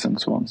cases and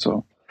so on.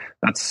 So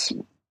that's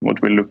what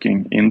we're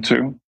looking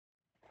into.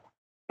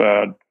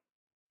 But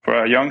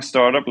for a young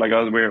startup like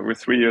us, we're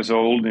 3 years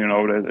old.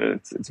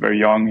 It's very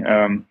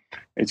young.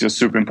 It's just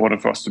super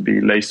important for us to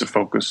be laser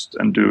focused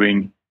and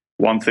doing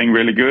one thing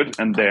really good,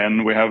 and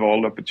then we have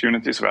all the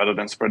opportunities rather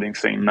than spreading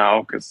things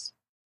now. Because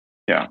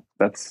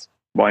that's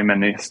why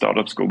many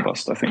startups go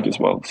bust, I think, as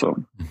well.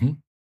 So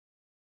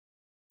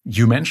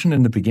you mentioned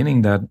in the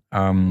beginning that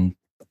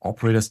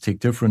operators take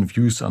different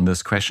views on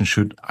this question: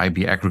 should I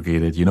be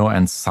aggregated?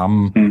 And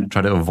some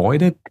try to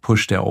avoid it,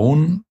 push their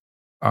own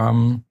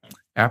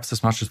apps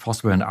as much as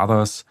possible, and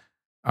others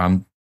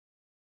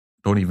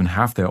don't even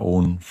have their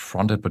own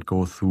front end, but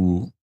go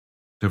through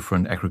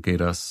different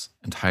aggregators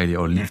entirely,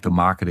 or leave the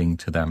marketing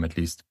to them at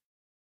least.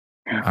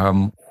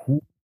 Can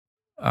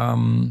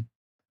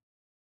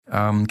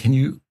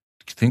you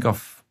think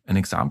of an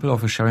example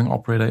of a sharing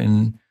operator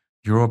in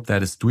Europe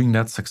that is doing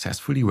that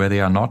successfully, where they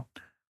are not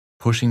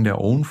pushing their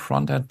own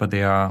front end, but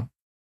they are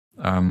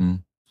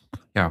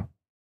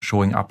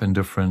showing up in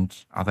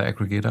different other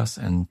aggregators?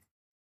 And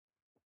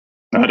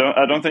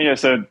I don't think I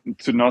said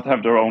to not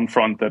have their own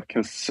front end,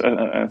 because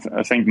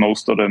I think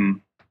most of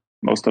them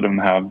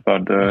have.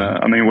 But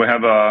I mean, we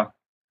have a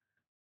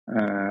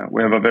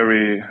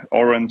very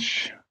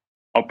orange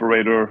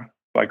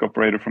bike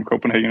operator from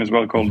Copenhagen as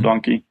well, called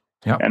Donkey.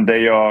 Yeah. And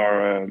they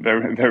are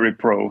very, very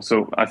pro.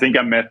 So I think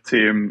I met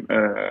him,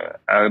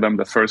 Adam,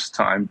 the first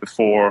time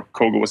before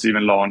Cogo was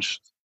even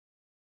launched.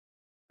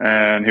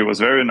 And he was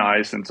very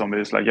nice. And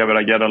somebody's like, but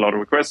I get a lot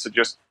of requests, so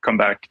just come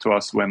back to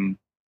us when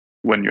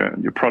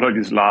your product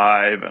is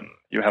live and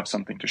you have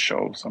something to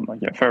show. So I'm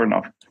like, fair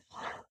enough.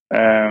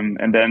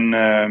 And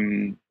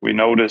then we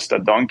noticed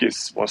that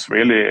Donkeys was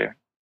really,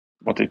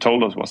 what they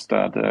told us was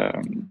that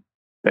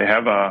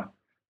they're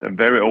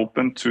very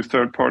open to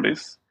third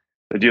parties.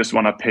 They just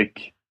want to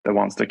pick the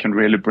ones that can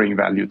really bring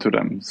value to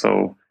them.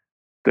 So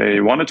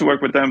they wanted to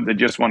work with them. They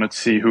just wanted to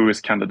see who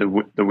is kind of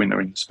the winner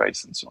in the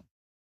space and so on.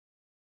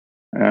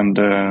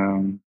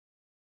 And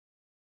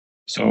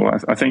so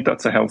I think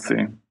that's a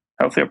healthy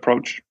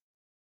approach.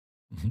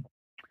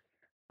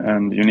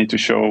 And you need to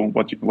show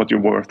what you're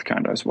worth,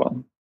 kind of, as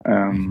well.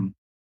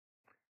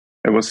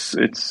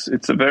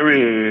 It's a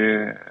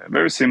very,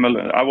 very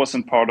similar. I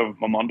wasn't part of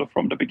Momondo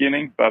from the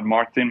beginning, but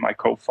Martin, my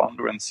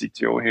co-founder and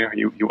CTO here,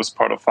 he was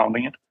part of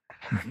founding it.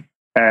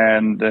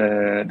 And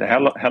they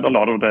had a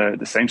lot of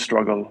the same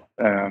struggle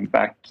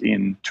back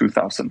in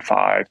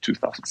 2005,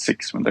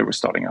 2006, when they were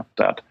starting up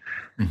that.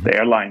 The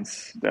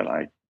airlines, they're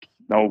like,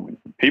 no,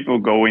 people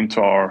go into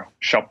our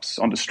shops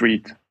on the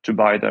street to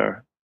buy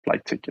their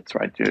flight tickets,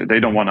 right? They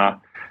don't want to.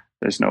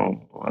 There's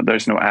no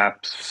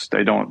apps.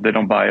 They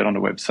don't buy it on the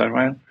website,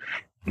 right?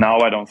 Now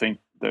I don't think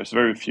there's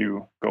very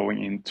few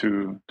going in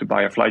to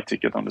buy a flight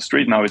ticket on the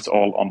street. Now it's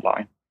all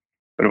online.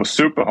 But it was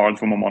super hard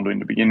for Momondo in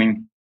the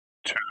beginning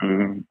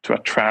to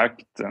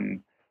attract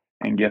and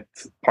get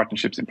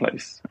partnerships in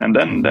place. And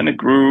then it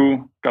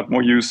grew, got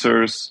more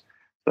users,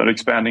 started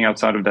expanding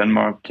outside of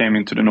Denmark, came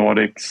into the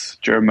Nordics,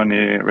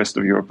 Germany, rest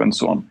of Europe, and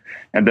so on.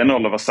 And then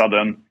all of a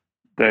sudden,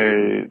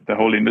 the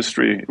whole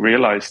industry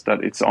realized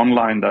that it's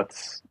online.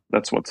 That's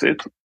what's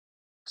it.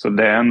 So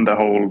then the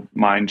whole the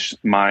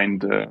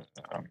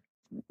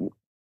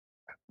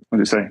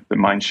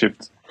mind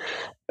shift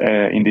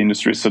in the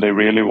industry. So they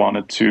really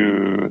wanted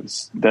to.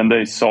 Then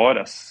they saw it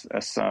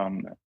as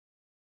an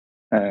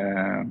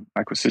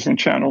acquisition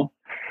channel,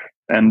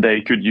 and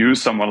they could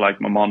use someone like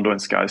Momondo and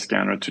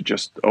Skyscanner to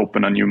just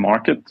open a new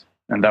market,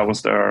 and that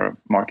was their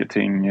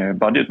marketing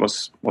budget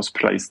was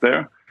placed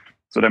there.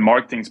 So the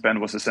marketing spend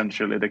was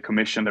essentially the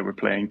commission they were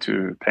paying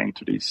to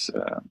these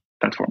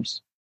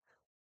platforms.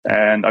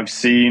 And I've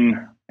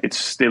seen, it's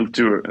still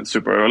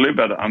super early,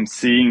 but I'm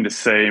seeing the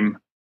same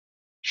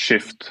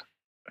shift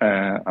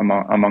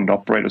among the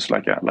operators,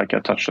 like I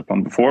touched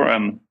upon before.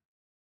 And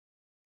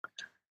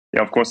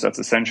of course, that's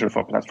essential for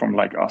a platform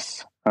like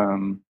us.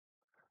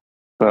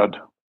 But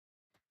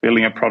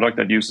building a product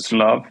that users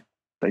love,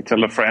 they tell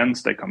their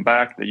friends, they come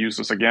back, they use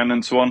us again,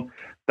 and so on.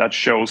 That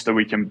shows that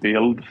we can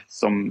build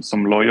some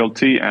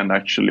loyalty and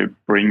actually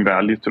bring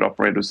value to the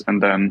operators,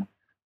 and then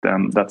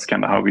that's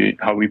kind of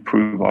how we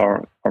prove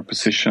our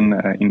position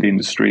in the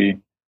industry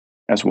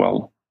as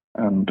well.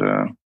 And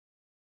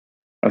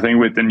I think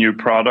with the new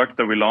product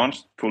that we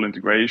launched, full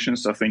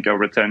integrations, I think our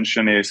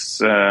retention is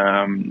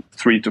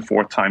 3 to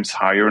 4 times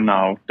higher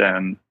now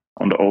than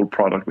on the old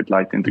product with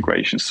light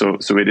integration. So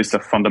it is a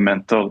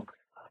fundamental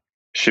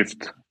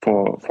shift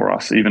for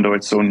us. Even though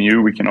it's so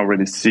new, we can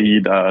already see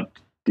that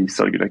these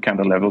are the kind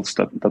of levels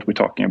that we're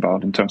talking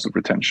about in terms of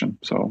retention.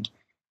 So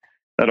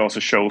that also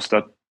shows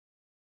that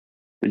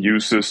the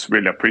users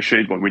really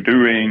appreciate what we're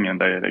doing,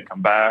 and they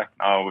come back.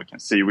 Now we can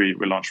see we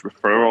launched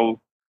referral,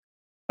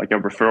 like a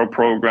referral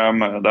program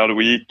the other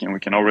week, and we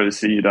can already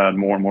see that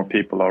more and more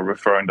people are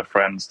referring their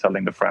friends,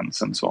 telling their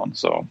friends, and so on.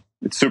 So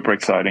it's super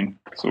exciting.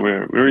 So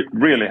we're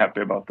really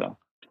happy about that.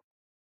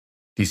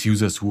 These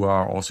users who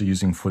are also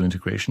using full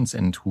integrations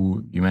and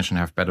who you mentioned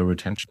have better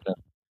retention than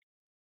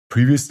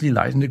previously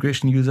light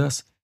integration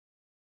users,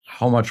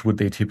 how much would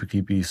they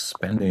typically be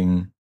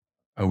spending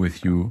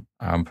with you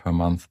per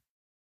month?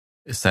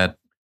 Is that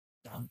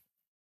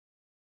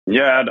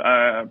Yeah,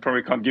 I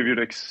probably can't give you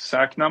the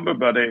exact number,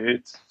 but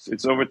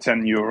it's over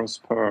 10 euros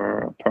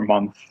per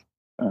month.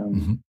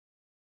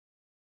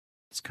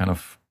 It's kind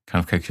of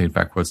calculate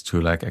backwards to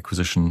like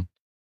acquisition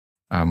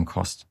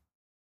cost.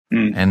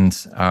 Mm.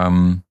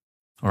 And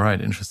all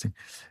right, interesting.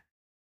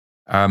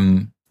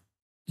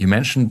 You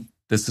mentioned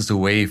this is a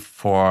way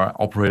for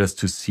operators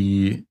to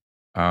see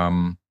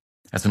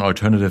as an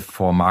alternative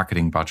for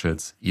marketing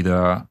budgets,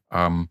 either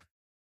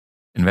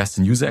invest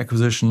in user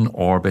acquisition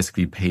or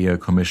basically pay a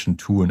commission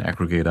to an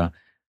aggregator.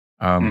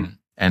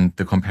 And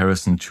the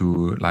comparison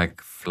to like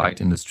flight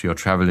industry or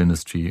travel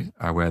industry,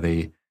 where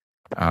they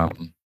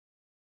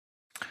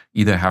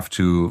either have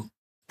to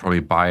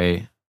probably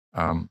buy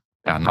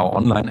now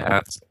online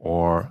ads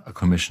or a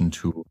commission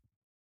to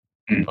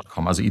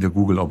 .com, also either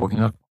Google or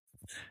Booking.com.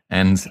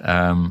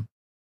 And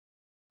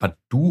but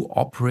do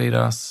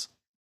operators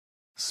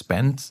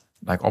spend,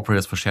 like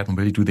operators for shared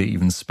mobility, do they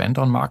even spend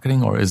on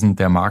marketing, or isn't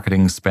their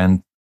marketing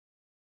spend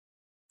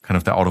kind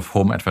of the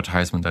out-of-home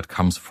advertisement that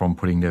comes from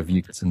putting their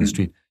vehicles in the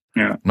street?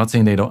 Yeah. I'm not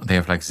saying they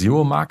have like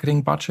zero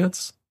marketing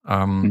budgets.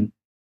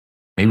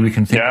 Maybe we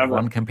can think of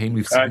one campaign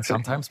we've seen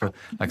sometimes, but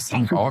like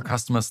some of our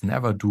customers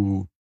never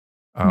do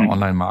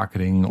online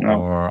marketing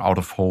or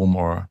out-of-home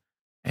or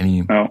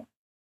any.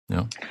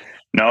 No,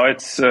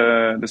 it's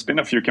there's been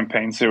a few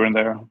campaigns here and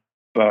there,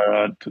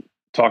 but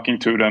talking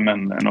to them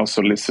and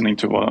also listening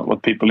to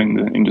what people in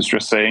the industry are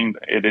saying,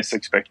 it is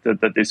expected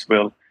that this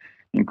will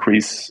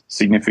increase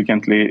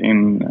significantly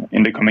in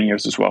the coming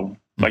years as well.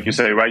 Like you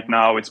say, right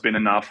now it's been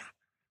enough.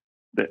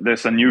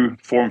 There's a new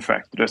form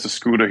factor. There's a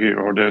scooter here,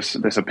 or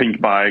there's a pink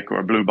bike or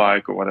a blue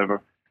bike or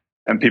whatever,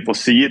 and people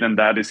see it, and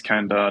that is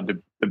kind of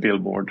the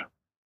billboard.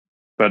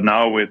 But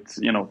now with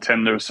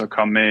tenders are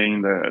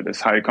coming,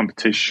 there's higher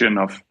competition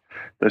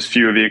there's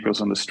fewer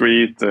vehicles on the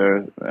street.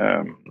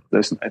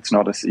 It's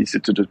not as easy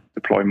to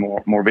deploy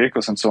more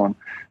vehicles and so on.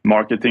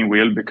 Marketing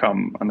will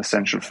become an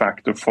essential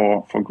factor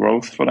for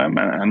growth for them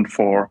and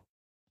for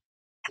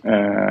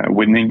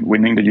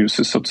winning the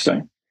users, so to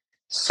say.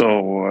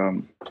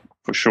 So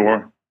for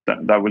sure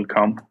that will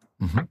come.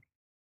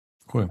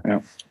 Cool. Yeah.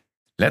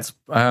 Let's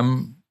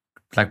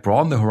like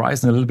broaden the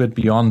horizon a little bit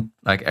beyond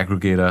like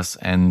aggregators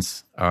and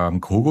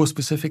Cogo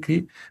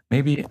specifically.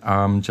 Maybe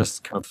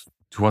just kind of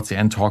towards the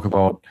end talk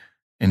about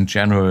in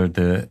general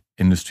the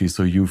industry.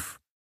 So you've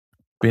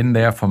been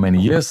there for many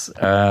years.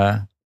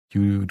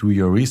 You do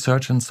your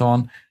research and so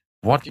on.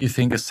 What do you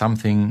think is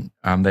something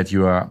that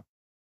you are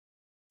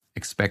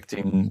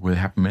expecting will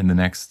happen in the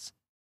next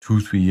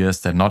 2-3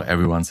 years that not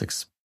everyone's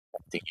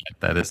expecting?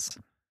 That is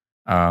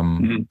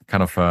kind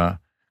of a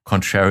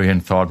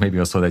contrarian thought, maybe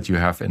also that you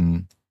have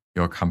in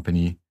your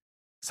company.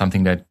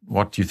 Something that,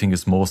 what do you think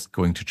is most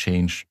going to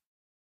change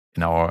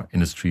in our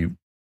industry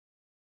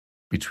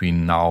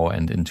between now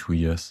and in 2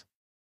 years?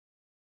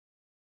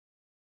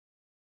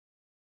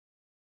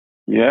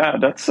 Yeah,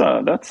 that's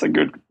a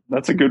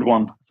good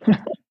one.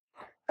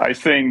 I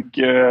think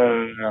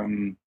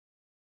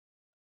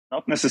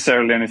not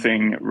necessarily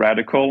anything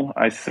radical.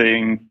 I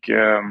think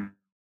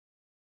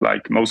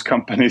like most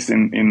companies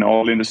in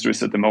all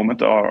industries at the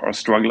moment are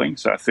struggling.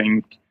 So I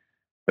think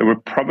there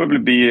will probably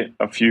be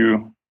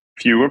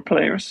fewer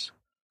players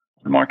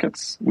in the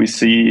markets. We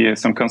see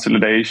some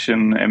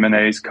consolidation,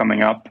 M&As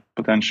coming up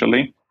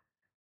potentially.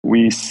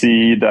 We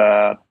see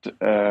that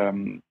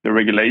the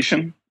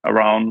regulation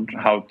around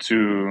how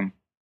to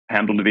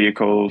handle the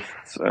vehicles,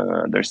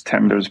 there's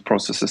tenders,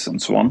 processes,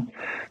 and so on.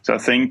 So I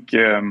think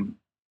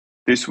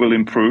this will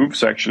improve.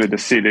 So actually the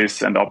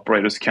cities and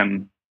operators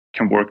can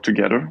work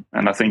together.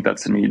 And I think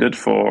that's needed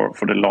for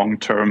the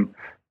long-term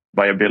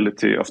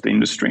viability of the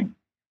industry.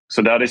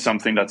 So that is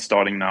something that's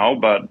starting now,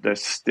 but they're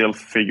still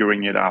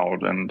figuring it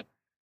out. And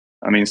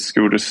I mean,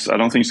 scooters, I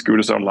don't think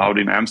scooters are allowed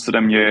in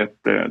Amsterdam yet.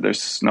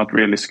 There's not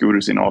really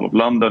scooters in all of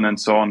London and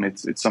so on.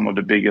 It's some of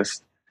the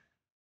biggest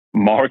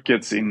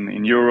markets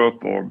in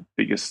Europe or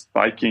biggest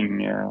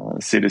biking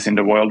cities in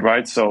the world,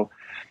 right? So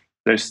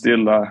there's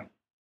still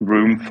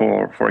room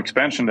for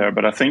expansion there,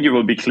 but I think it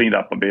will be cleaned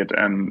up a bit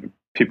and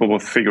people will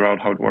figure out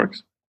how it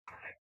works.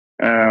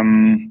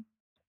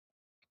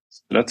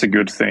 That's a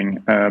good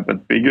thing.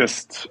 But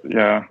biggest,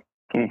 yeah.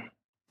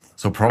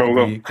 So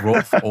probably Cogo.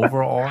 Growth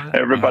overall.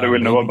 Everybody will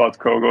know about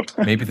Cogo.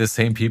 Maybe the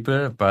same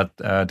people, but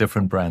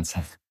different brands.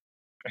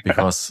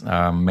 Because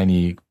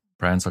many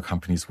brands or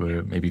companies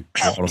will maybe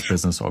go out of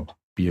business or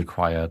be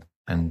acquired,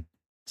 and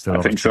still a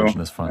lot of change in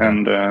this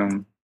fund.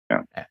 And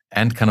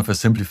and kind of a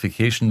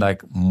simplification,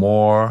 like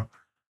more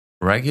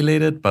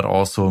regulated, but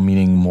also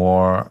meaning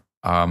more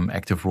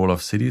active role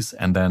of cities,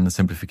 and then the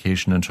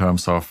simplification in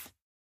terms of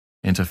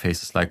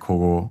interfaces like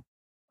Cogo,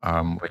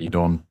 where you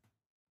don't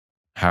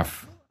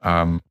have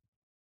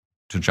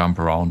to jump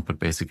around, but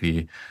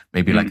basically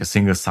maybe like a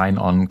single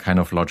sign-on kind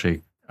of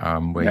logic,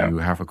 where you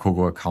have a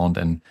Cogo account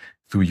and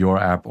through your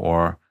app,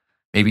 or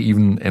maybe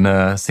even in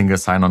a single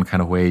sign-on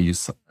kind of way, you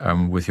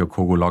with your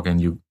Cogo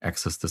login, you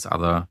access this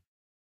other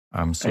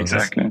service.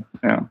 Exactly.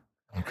 Yeah.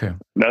 Okay.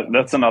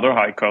 That's another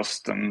high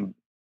cost, and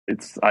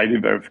it's ID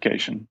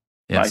verification.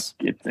 Yes.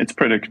 Like it's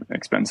pretty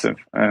expensive.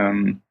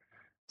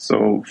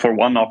 So for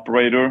one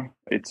operator,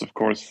 it's of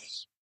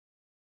course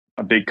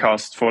a big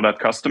cost for that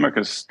customer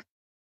because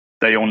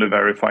they only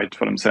verify it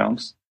for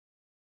themselves.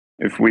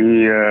 If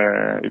we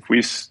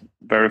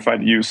verify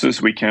the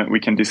users, we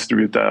can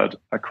distribute that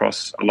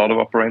across a lot of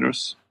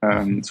operators.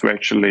 So we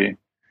actually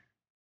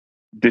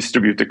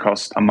distribute the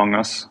cost among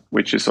us,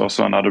 which is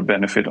also another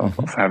benefit of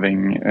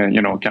having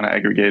kind of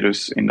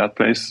aggregators in that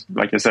place.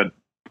 Like I said,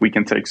 we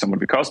can take some of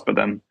the cost, but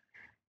then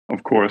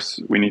of course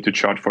we need to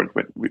charge for it.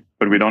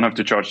 But we don't have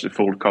to charge the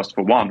full cost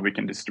for one. We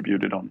can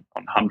distribute it on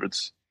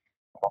hundreds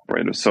of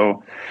operators.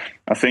 So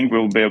I think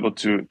we'll be able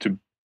to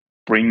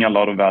bring a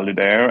lot of value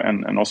there,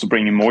 and also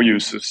bringing more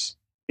users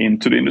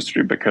into the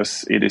industry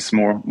because it is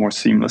more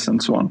seamless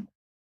and so on.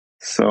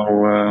 So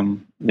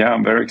I'm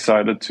very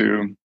excited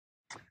to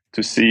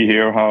see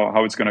here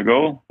how it's going to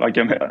go. Like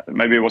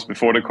maybe it was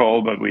before the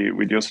call, but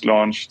we just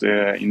launched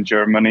in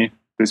Germany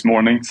this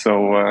morning.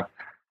 So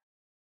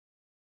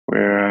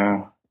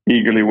we're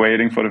eagerly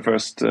waiting for the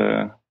first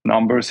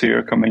numbers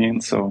here coming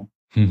in. So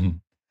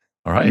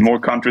all right, and more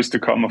countries to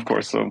come, of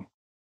course. So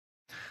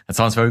that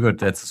sounds very good.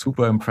 That's a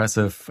super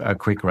impressive,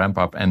 quick ramp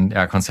up. And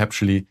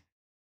conceptually,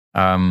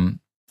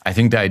 I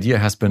think the idea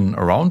has been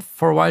around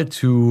for a while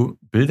to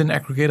build an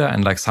aggregator,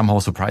 and like somehow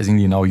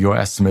surprisingly now your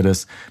estimate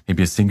is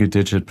maybe a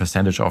single-digit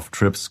percentage of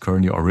trips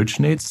currently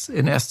originates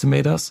in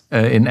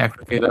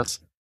aggregators.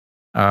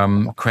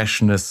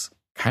 Question is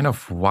kind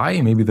of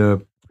why maybe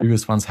the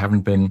previous ones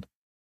haven't been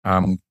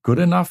good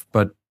enough,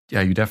 but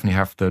yeah, you definitely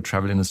have the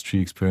travel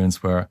industry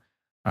experience where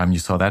you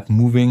saw that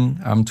moving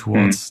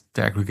towards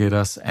the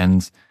aggregators,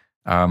 and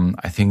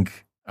I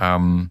think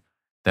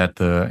that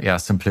the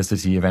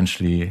simplicity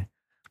eventually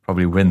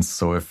probably wins.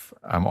 So if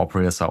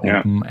operators are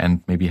open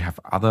and maybe have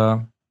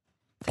other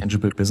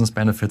tangible business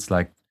benefits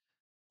like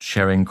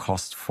sharing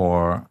cost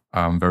for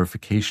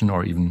verification,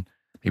 or even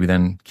maybe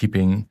then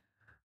keeping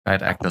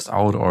bad actors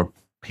out, or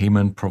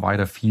payment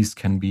provider fees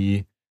can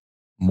be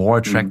more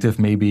attractive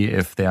maybe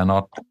if they are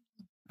not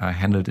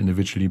handled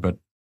individually but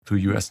through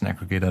you as an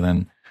aggregator,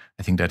 then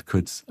I think that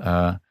could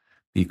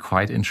be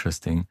quite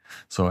interesting.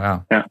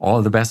 So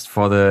all the best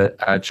for the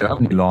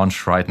Germany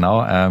launch right now.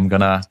 I'm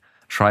gonna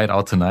try it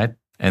out tonight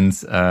and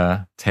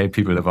tell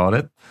people about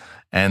it.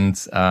 And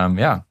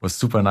it was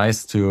super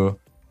nice to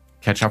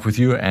catch up with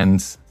you,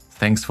 and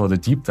thanks for the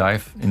deep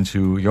dive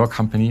into your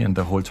company and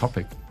the whole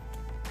topic.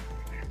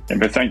 Yeah,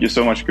 but thank you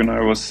so much,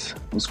 Gunnar. It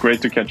was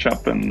great to catch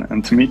up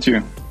and to meet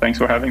you. Thanks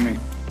for having me.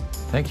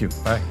 Thank you.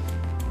 Bye.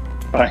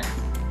 Bye.